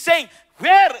 He's saying,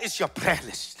 where is your prayer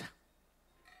list?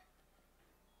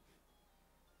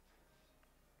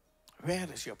 Where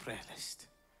is your prayer list?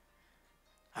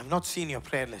 I've not seen your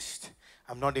prayer list.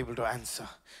 I'm not able to answer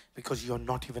because you're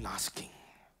not even asking.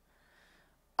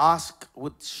 Ask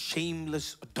with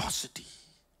shameless audacity.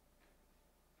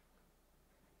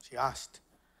 She asked,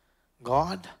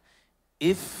 God,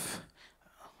 if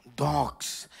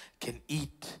dogs can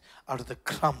eat out of the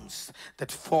crumbs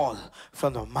that fall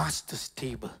from the master's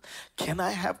table, can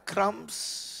I have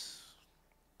crumbs?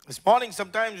 This morning,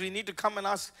 sometimes we need to come and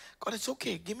ask, God, it's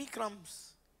okay, give me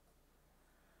crumbs.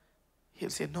 He'll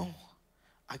say, no,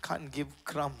 I can't give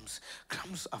crumbs.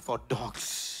 Crumbs are for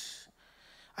dogs.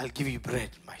 I'll give you bread,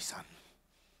 my son.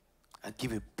 I'll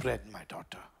give you bread, my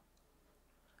daughter.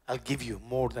 I'll give you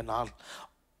more than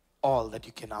all that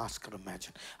you can ask or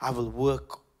imagine. I will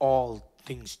work all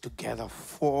things together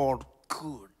for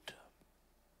good.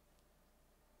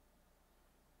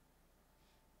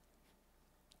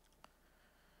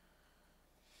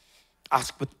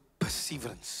 Ask with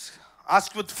perseverance.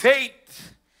 Ask with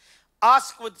faith.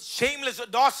 Ask with shameless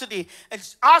audacity.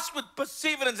 And ask with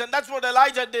perseverance. And that's what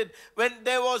Elijah did. When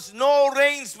there was no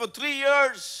rains for 3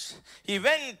 years, he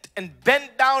went and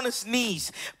bent down his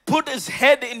knees, put his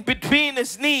head in between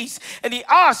his knees, and he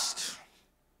asked,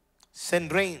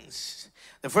 send rains.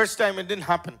 The first time it didn't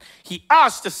happen. He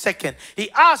asked the second. He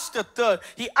asked the third.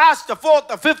 He asked the fourth,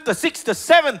 the fifth, the sixth, the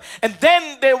seventh. And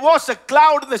then there was a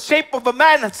cloud in the shape of a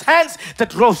man's hands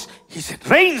that rose. He said,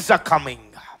 rains are coming.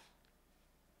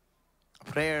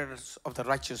 Prayers of the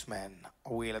righteous man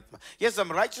availeth much. Yes, the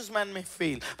righteous man may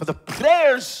fail, but the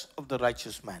prayers of the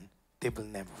righteous man, they will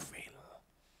never fail.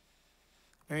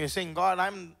 When you're saying, God,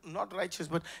 I'm not righteous,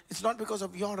 but it's not because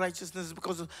of your righteousness, it's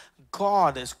because of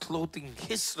God is clothing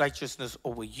His righteousness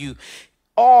over you.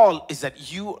 All is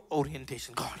that you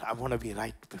orientation. God, I want to be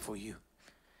right before you.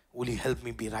 Will you help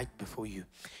me be right before you?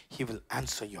 He will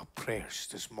answer your prayers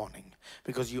this morning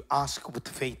because you ask with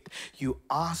faith. You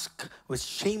ask with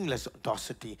shameless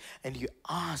audacity, and you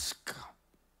ask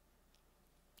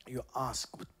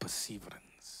with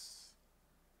perseverance.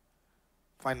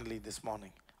 Finally, this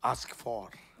morning, ask for.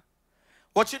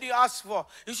 What should you ask for?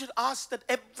 You should ask that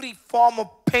every form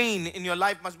of pain in your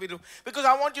life must be removed. Because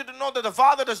I want you to know that the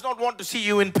Father does not want to see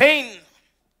you in pain.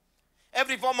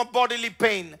 Every form of bodily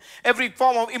pain, every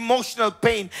form of emotional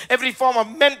pain, every form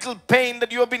of mental pain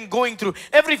that you have been going through,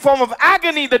 every form of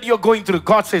agony that you're going through,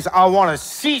 God says, I want to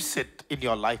cease it in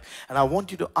your life. And I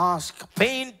want you to ask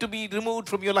pain to be removed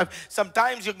from your life.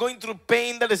 Sometimes you're going through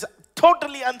pain that is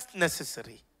totally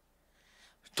unnecessary,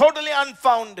 totally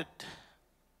unfounded,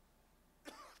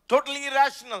 totally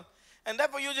irrational. And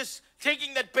therefore you're just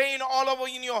taking that pain all over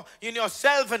in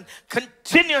yourself and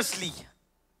continuously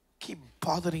keep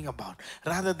bothering about,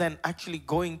 rather than actually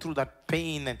going through that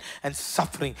pain and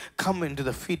suffering. Come into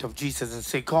the feet of Jesus and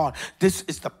say, God, this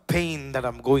is the pain that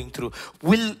I'm going through.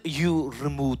 Will you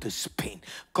remove this pain?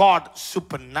 God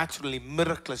supernaturally,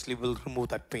 miraculously will remove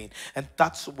that pain. And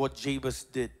that's what Jabez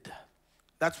did.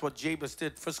 That's what Jabez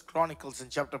did. First Chronicles in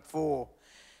chapter 4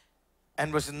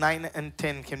 and verses 9 and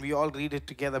 10. Can we all read it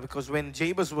together? Because when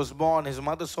Jabez was born, his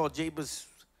mother saw Jabez.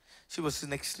 She was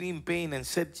in extreme pain and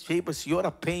said, Jabez, you're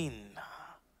a pain.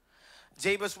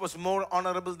 Jabez was more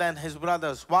honorable than his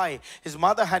brothers. Why? His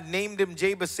mother had named him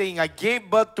Jabez, saying, I gave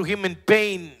birth to him in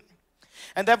pain.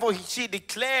 And therefore she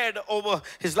declared over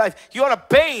his life, you're a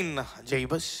pain,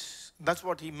 Jabez. That's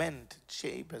what he meant,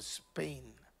 Jabez,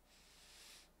 pain.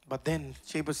 But then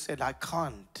Jabez said, I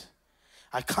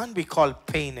can't be called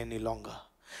pain any longer.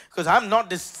 Because I'm not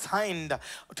designed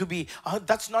to be,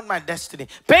 that's not my destiny.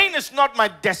 Pain is not my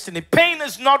destiny. Pain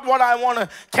is not what I want to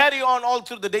carry on all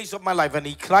through the days of my life. And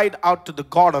he cried out to the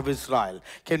God of Israel.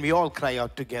 Can we all cry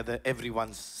out together?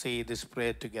 Everyone say this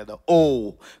prayer together.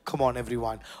 Oh, come on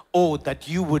everyone. Oh, that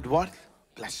you would what?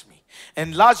 Bless me.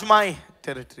 Enlarge my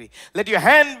territory. Let your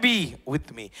hand be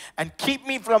with me and keep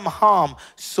me from harm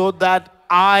so that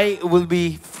I will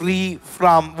be free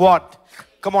from what?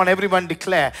 Come on, everyone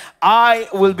declare, I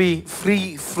will be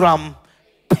free from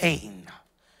pain.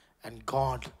 And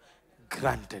God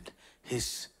granted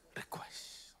his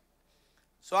request.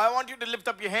 So I want you to lift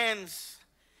up your hands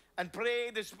and pray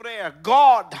this prayer.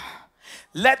 God,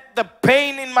 let the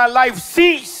pain in my life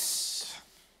cease.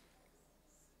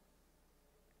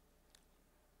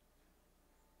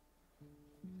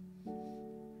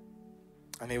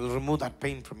 And he will remove that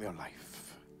pain from your life.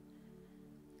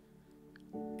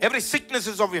 Every sickness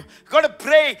is of you. You've got to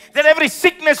pray that every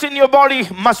sickness in your body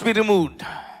must be removed.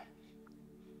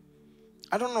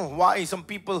 I don't know why some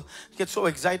people get so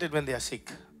excited when they are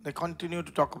sick. They continue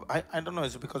to talk about, I don't know,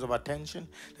 it's because of attention.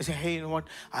 They say, hey, you know what,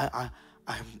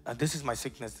 this is my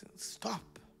sickness.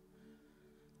 Stop.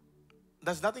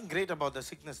 There's nothing great about the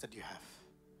sickness that you have.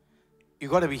 You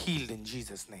got to be healed in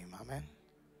Jesus' name. Amen.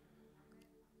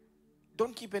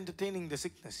 Don't keep entertaining the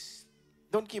sickness.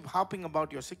 Don't keep harping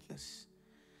about your sickness.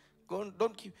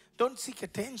 Don't seek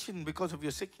attention because of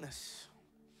your sickness.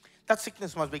 That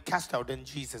sickness must be cast out in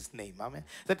Jesus' name. Amen.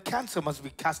 That cancer must be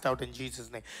cast out in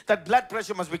Jesus' name. That blood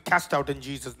pressure must be cast out in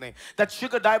Jesus' name. That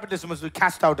sugar diabetes must be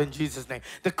cast out in Jesus' name.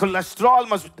 The cholesterol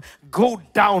must go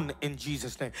down in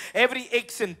Jesus' name. Every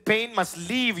ache and pain must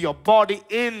leave your body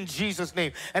in Jesus'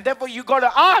 name. And therefore you got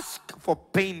to ask for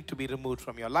pain to be removed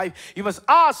from your life. You must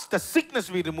ask the sickness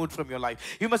to be removed from your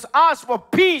life. You must ask for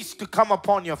peace to come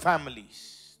upon your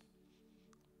families.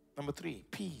 Number 3,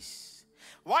 peace.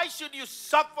 Why should you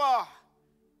suffer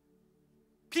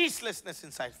peacelessness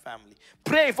inside family?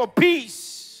 Pray for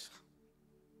peace.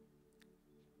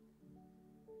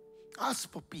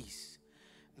 Ask for peace.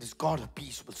 This God of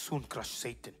peace will soon crush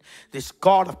Satan. This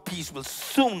God of peace will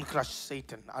soon crush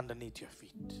Satan underneath your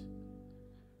feet.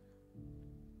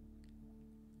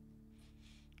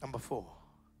 Number 4,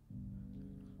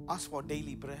 ask for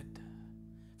daily bread,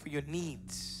 for your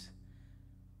needs.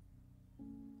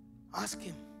 Ask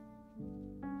him.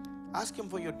 Ask him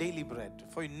for your daily bread,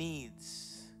 for your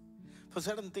needs, for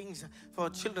certain things, for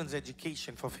children's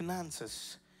education, for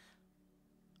finances.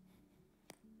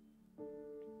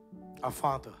 Our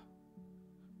Father,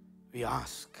 we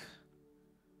ask.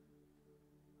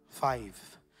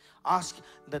 5, ask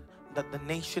that the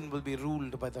nation will be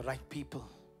ruled by the right people.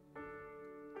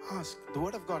 Ask. The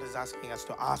Word of God is asking us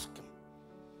to ask him.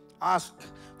 Ask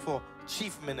for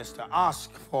chief minister.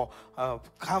 Ask for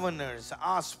governors.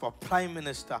 Ask for prime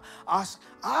minister. Ask.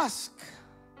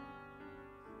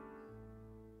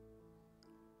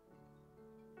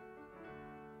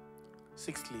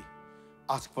 Sixthly,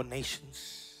 ask for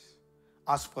nations.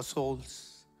 Ask for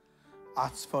souls.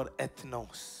 Ask for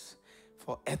ethnos,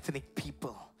 for ethnic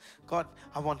people. God,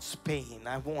 I want Spain.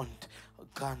 I want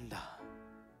Uganda.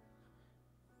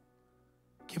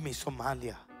 Give me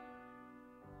Somalia.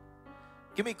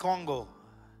 Give me Congo.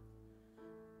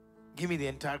 Give me the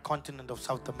entire continent of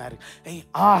South America. Hey,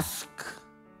 ask,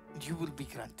 and you will be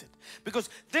granted. Because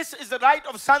this is the right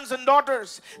of sons and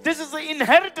daughters. This is the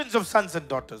inheritance of sons and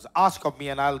daughters. Ask of me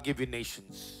and I'll give you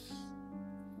nations.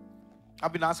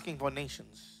 I've been asking for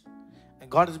nations. And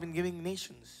God has been giving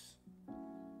nations.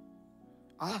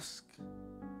 Ask.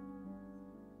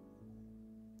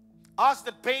 Ask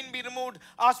that pain be removed.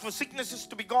 Ask for sicknesses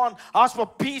to be gone. Ask for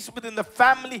peace within the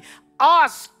family.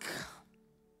 Ask.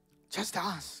 Just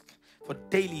ask for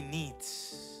daily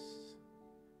needs.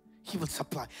 He will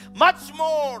supply much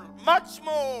more, much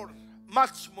more,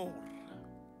 much more.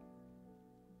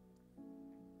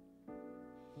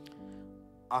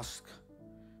 Ask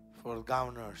for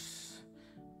governors.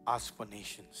 Ask for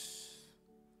nations.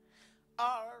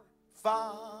 Our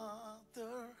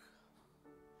Father,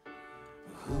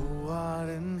 who art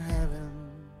in heaven,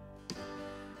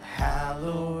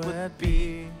 hallowed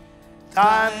be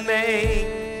thy name.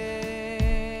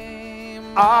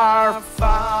 Our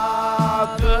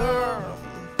Father,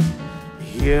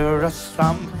 hear us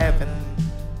from heaven.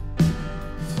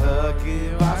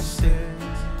 Forgive our sins,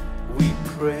 we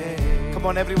pray. Come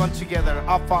on, everyone together.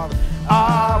 Our Father.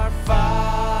 Our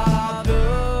Father,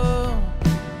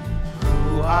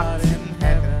 who art in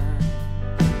heaven,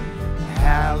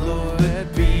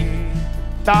 hallowed be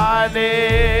thy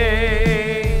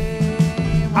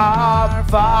name. Our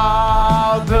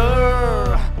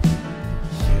Father,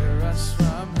 hear us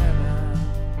from heaven,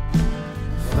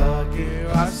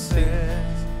 forgive our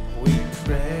sins, we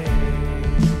pray.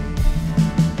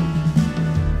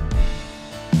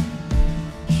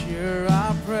 hear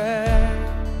our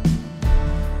prayer.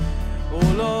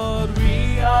 Oh Lord,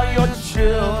 we are your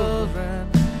children,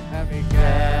 and we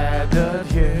gathered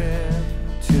here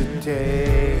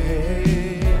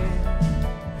Today,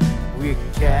 we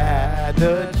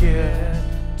gathered here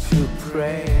to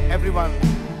pray. Everyone,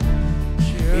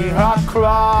 hear our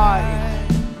cry.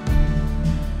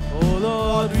 Oh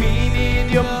Lord, We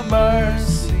need your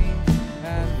mercy,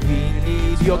 and we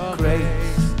need your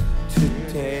grace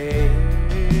today.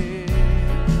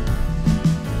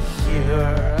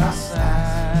 Hear us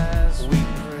as we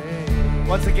pray.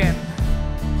 Once again,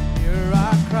 hear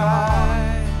our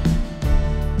cry.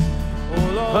 Oh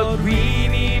but Lord, we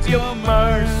need your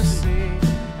mercy,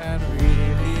 and we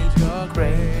need your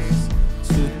grace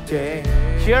today.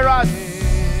 Hear us.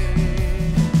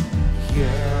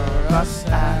 Hear us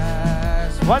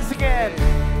as. Once again,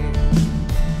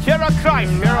 hear our cry.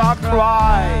 Hear our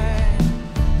cry.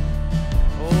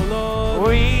 Oh Lord,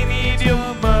 We need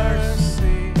your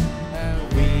mercy,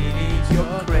 and we need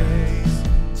your grace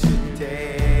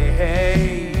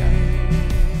today.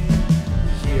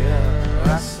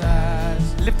 Hear us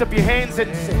as. Lift up your hands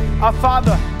and say, Our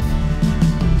Father.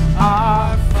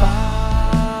 Our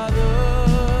Father,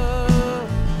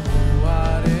 who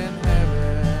art in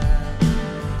heaven,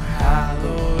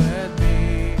 hallowed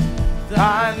be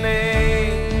Thy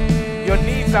name. Your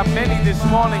needs are many this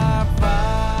morning,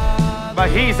 but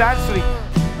He's answering.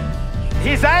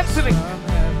 He's answering.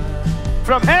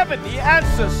 From heaven, He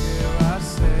answers. our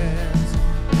sins.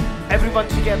 Everyone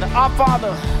together. Our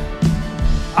Father.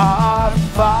 Our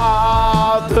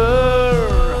Father,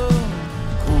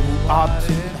 who art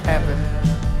in heaven,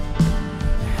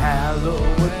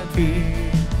 hallowed be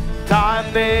thy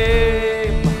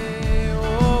name.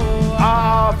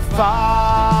 Our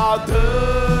Father,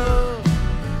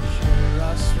 Hear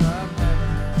us from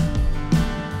heaven,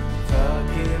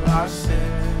 forgive our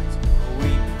sins,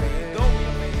 we pray.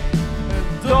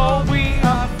 Though we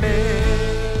are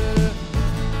made,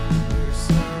 we're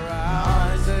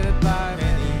surrounded by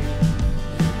many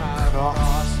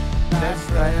cross that's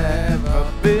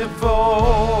never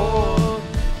before.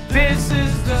 This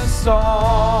is the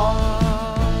song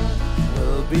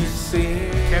we'll be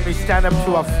singing. Can we stand up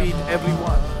to our feet,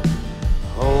 everyone?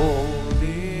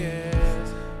 Holy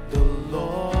is the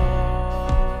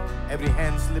Lord. Every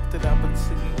hand's lifted up and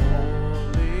singing.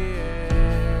 Holy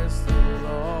is the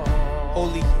Lord.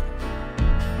 Holy.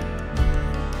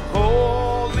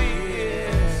 Holy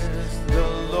is the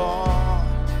Lord.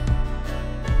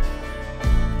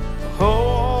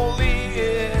 Holy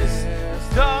is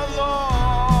the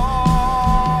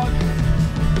Lord.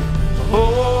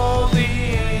 Holy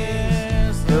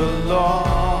is the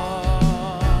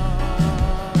Lord.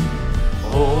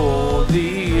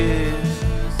 Holy is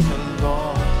the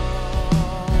Lord.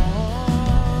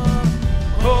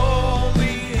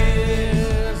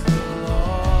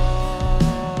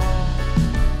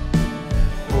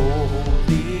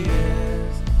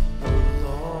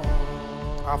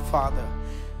 Father.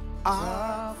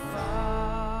 Our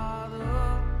Father,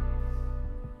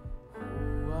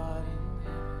 who art in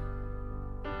heaven,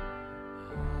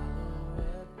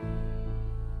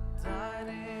 hallowed be thy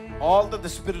name. All that the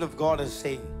Spirit of God is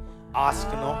saying, ask,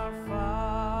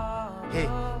 Hey,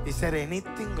 is there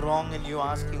anything wrong in you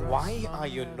asking? Why are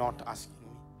you not asking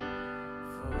me?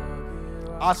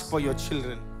 Ask for your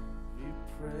children.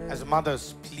 As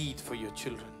mothers, plead for your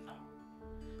children.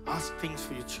 Ask things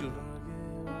for your children.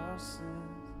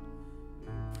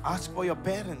 Ask for your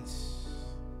parents.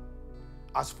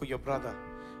 Ask for your brother.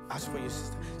 Ask for your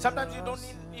sister. Sometimes you don't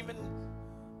even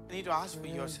need to ask for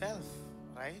yourself,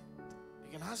 right?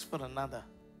 You can ask for another.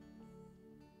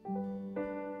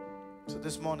 So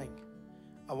this morning,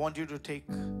 I want you to take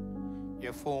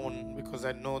your phone, because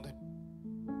I know that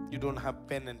you don't have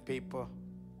pen and paper.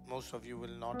 Most of you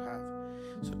will not have.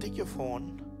 So take your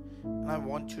phone, and I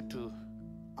want you to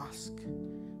ask.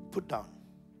 Put down,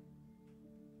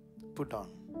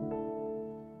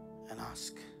 and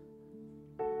ask.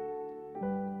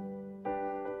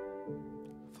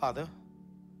 Father,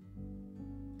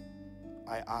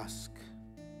 I ask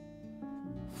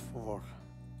for,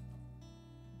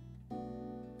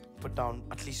 put down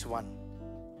at least one.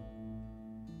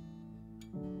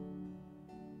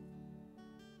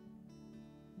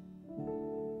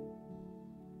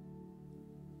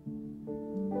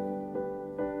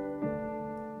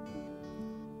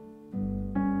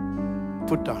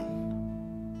 Put down.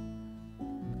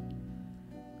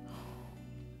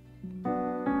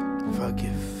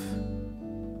 Forgive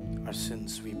our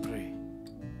sins, we pray.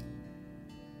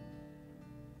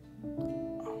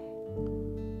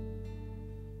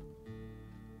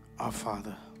 Our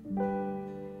Father,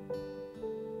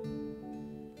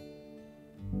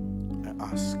 I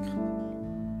ask,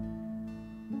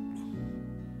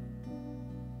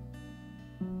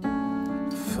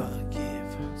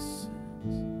 forgive us.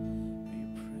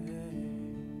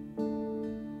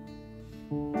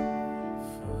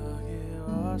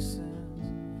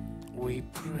 We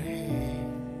pray.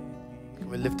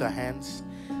 We lift our hands.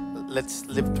 Let's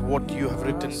lift what you have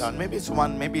written down. Maybe it's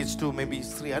one, maybe it's two, maybe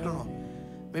it's three. I don't know.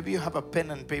 Maybe you have a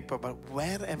pen and paper, but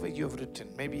wherever you have written,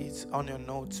 maybe it's on your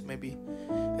notes, maybe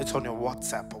it's on your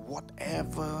WhatsApp, or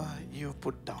whatever you have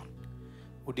put down,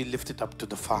 would you lift it up to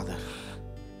the Father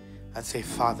and say,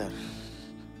 Father,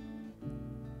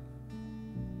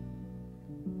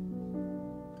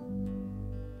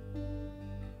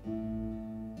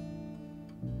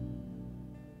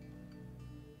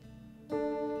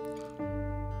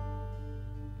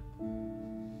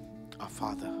 our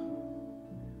Father,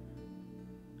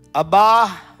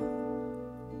 Abba,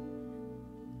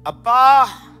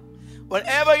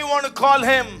 whatever you want to call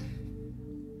him,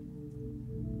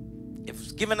 if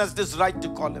he's given us this right to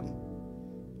call him,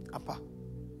 Abba,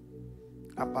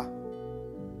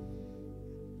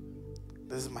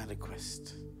 this is my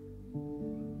request.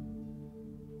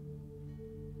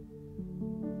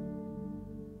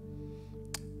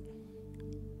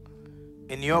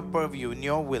 In your purview, in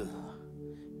your will,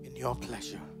 in your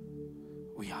pleasure,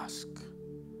 we ask.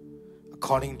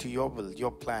 According to your will,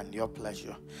 your plan, your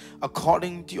pleasure,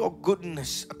 according to your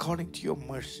goodness, according to your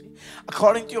mercy,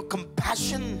 according to your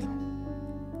compassion,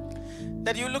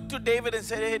 that you look to David and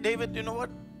say, hey David, you know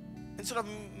what? Instead of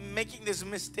making this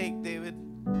mistake, David,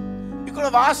 you could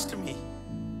have asked me.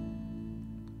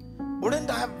 Wouldn't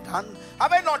I have done?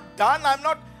 Have I not done?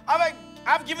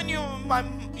 I've given you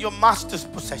your master's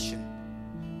possession.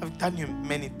 I've done you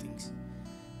many things.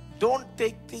 Don't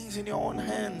take things in your own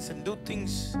hands and do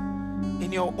things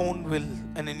in your own will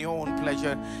and in your own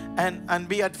pleasure and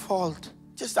be at fault.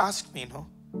 Just ask me,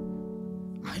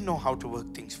 I know how to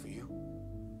work things for you.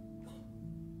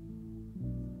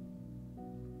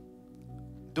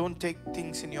 Don't take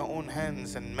things in your own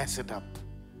hands and mess it up.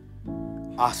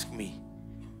 Ask me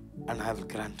and I will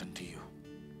grant unto you.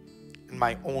 In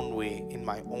my own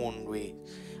way,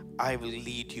 I will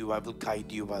lead you, I will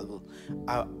guide you,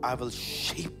 I will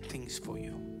shape things for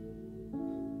you.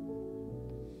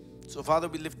 So Father,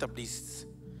 we lift up these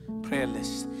prayer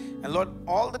lists. And Lord,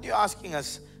 all that you're asking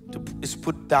us to is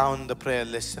put down the prayer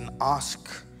list and ask,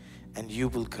 and you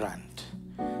will grant.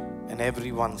 And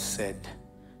everyone said,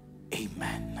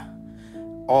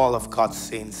 Amen. All of God's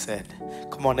saints said,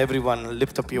 come on everyone,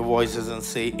 lift up your voices and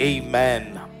say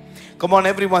Amen. Come on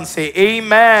everyone, say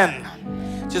Amen.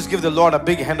 Just give the Lord a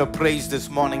big hand of praise this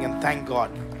morning and thank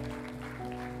God.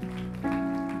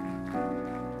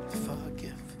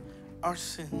 Forgive our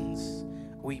sins,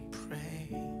 we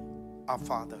pray. Our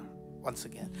Father, once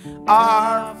again.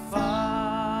 Our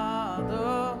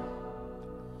Father,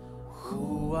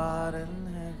 who art in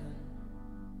heaven,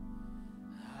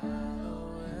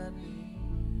 hallowed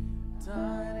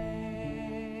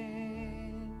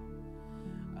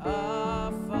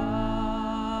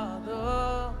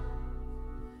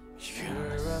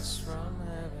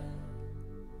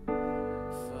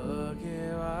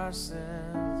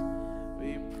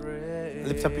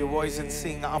Lift up your voice and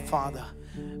sing, Our Father.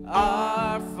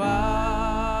 Our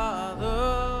Father,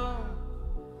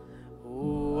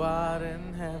 who art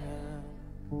in heaven,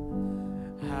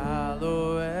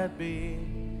 hallowed be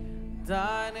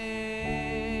thy name.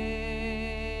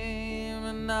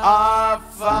 And Our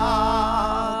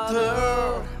Father,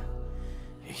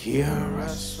 hear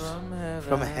us from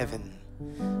heaven.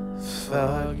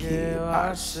 Forgive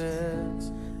our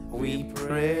sins, we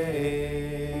pray.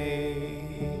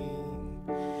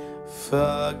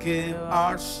 Forgive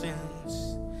our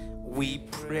sins, we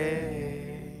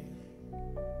pray.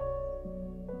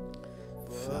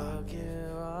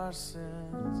 Forgive our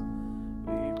sins,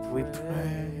 We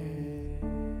pray.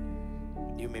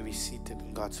 You may be seated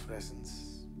in God's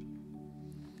presence.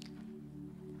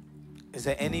 Is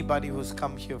there anybody who's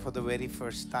come here for the very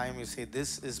first time? You say,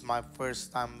 this is my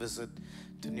first time visit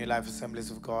to New Life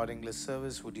Assemblies of God English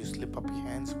service. Would you slip up your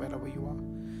hands wherever you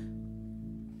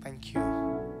are? Thank you.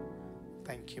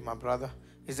 Thank you, my brother.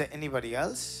 Is there anybody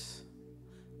else?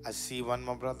 I see one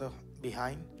more brother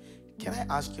behind. Can I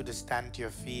ask you to stand to your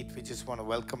feet? We just want to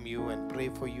welcome you and pray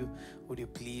for you. Would you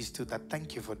please do that?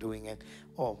 Thank you for doing it.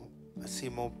 Oh, I see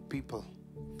more people.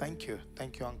 Thank you.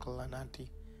 Thank you, uncle and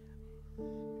auntie.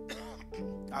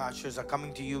 Ushers are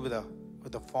coming to you with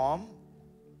a form.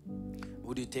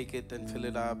 Would you take it and fill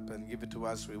it up and give it to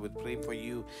us? We would pray for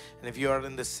you. And if you are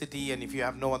in the city and if you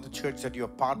have no other church that you're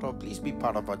part of, please be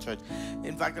part of our church.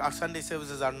 In fact, our Sunday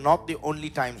services are not the only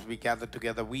times we gather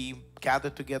together. We gather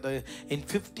together in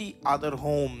 50 other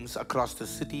homes across the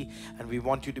city, and we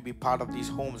want you to be part of these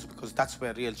homes because that's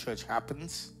where real church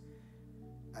happens.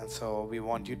 And so we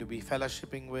want you to be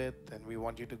fellowshipping with, and we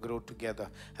want you to grow together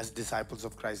as disciples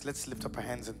of Christ. Let's lift up our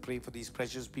hands and pray for these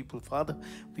precious people. Father,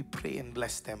 we pray and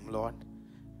bless them, Lord.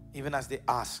 Even as they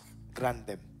ask, grant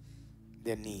them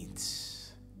their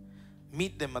needs.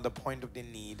 Meet them at the point of their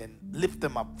need and lift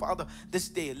them up. Father, this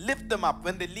day, lift them up.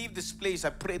 When they leave this place, I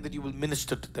pray that you will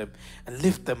minister to them and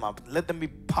lift them up. Let them be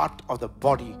part of the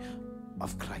body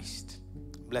of Christ.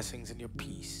 Blessings in your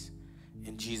peace.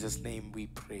 In Jesus' name we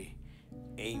pray.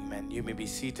 Amen. You may be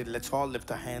seated. Let's all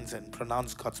lift our hands and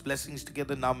pronounce God's blessings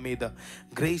together. Now may the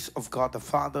grace of God the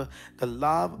Father, the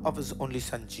love of His only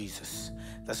Son Jesus,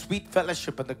 the sweet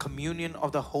fellowship and the communion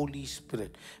of the Holy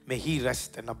Spirit, may He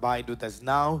rest and abide with us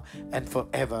now and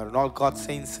forever. And all God's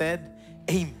saints said,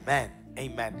 Amen.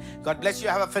 Amen. God bless you.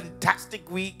 Have a fantastic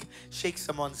week. Shake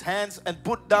someone's hands and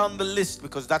put down the list,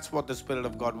 because that's what the Spirit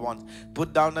of God wants.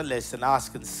 Put down a list and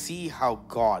ask and see how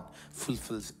God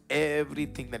fulfills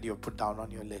everything that you have put down on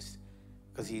your list,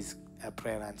 because He's a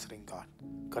prayer answering God.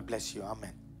 God bless you.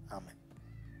 Amen. Amen.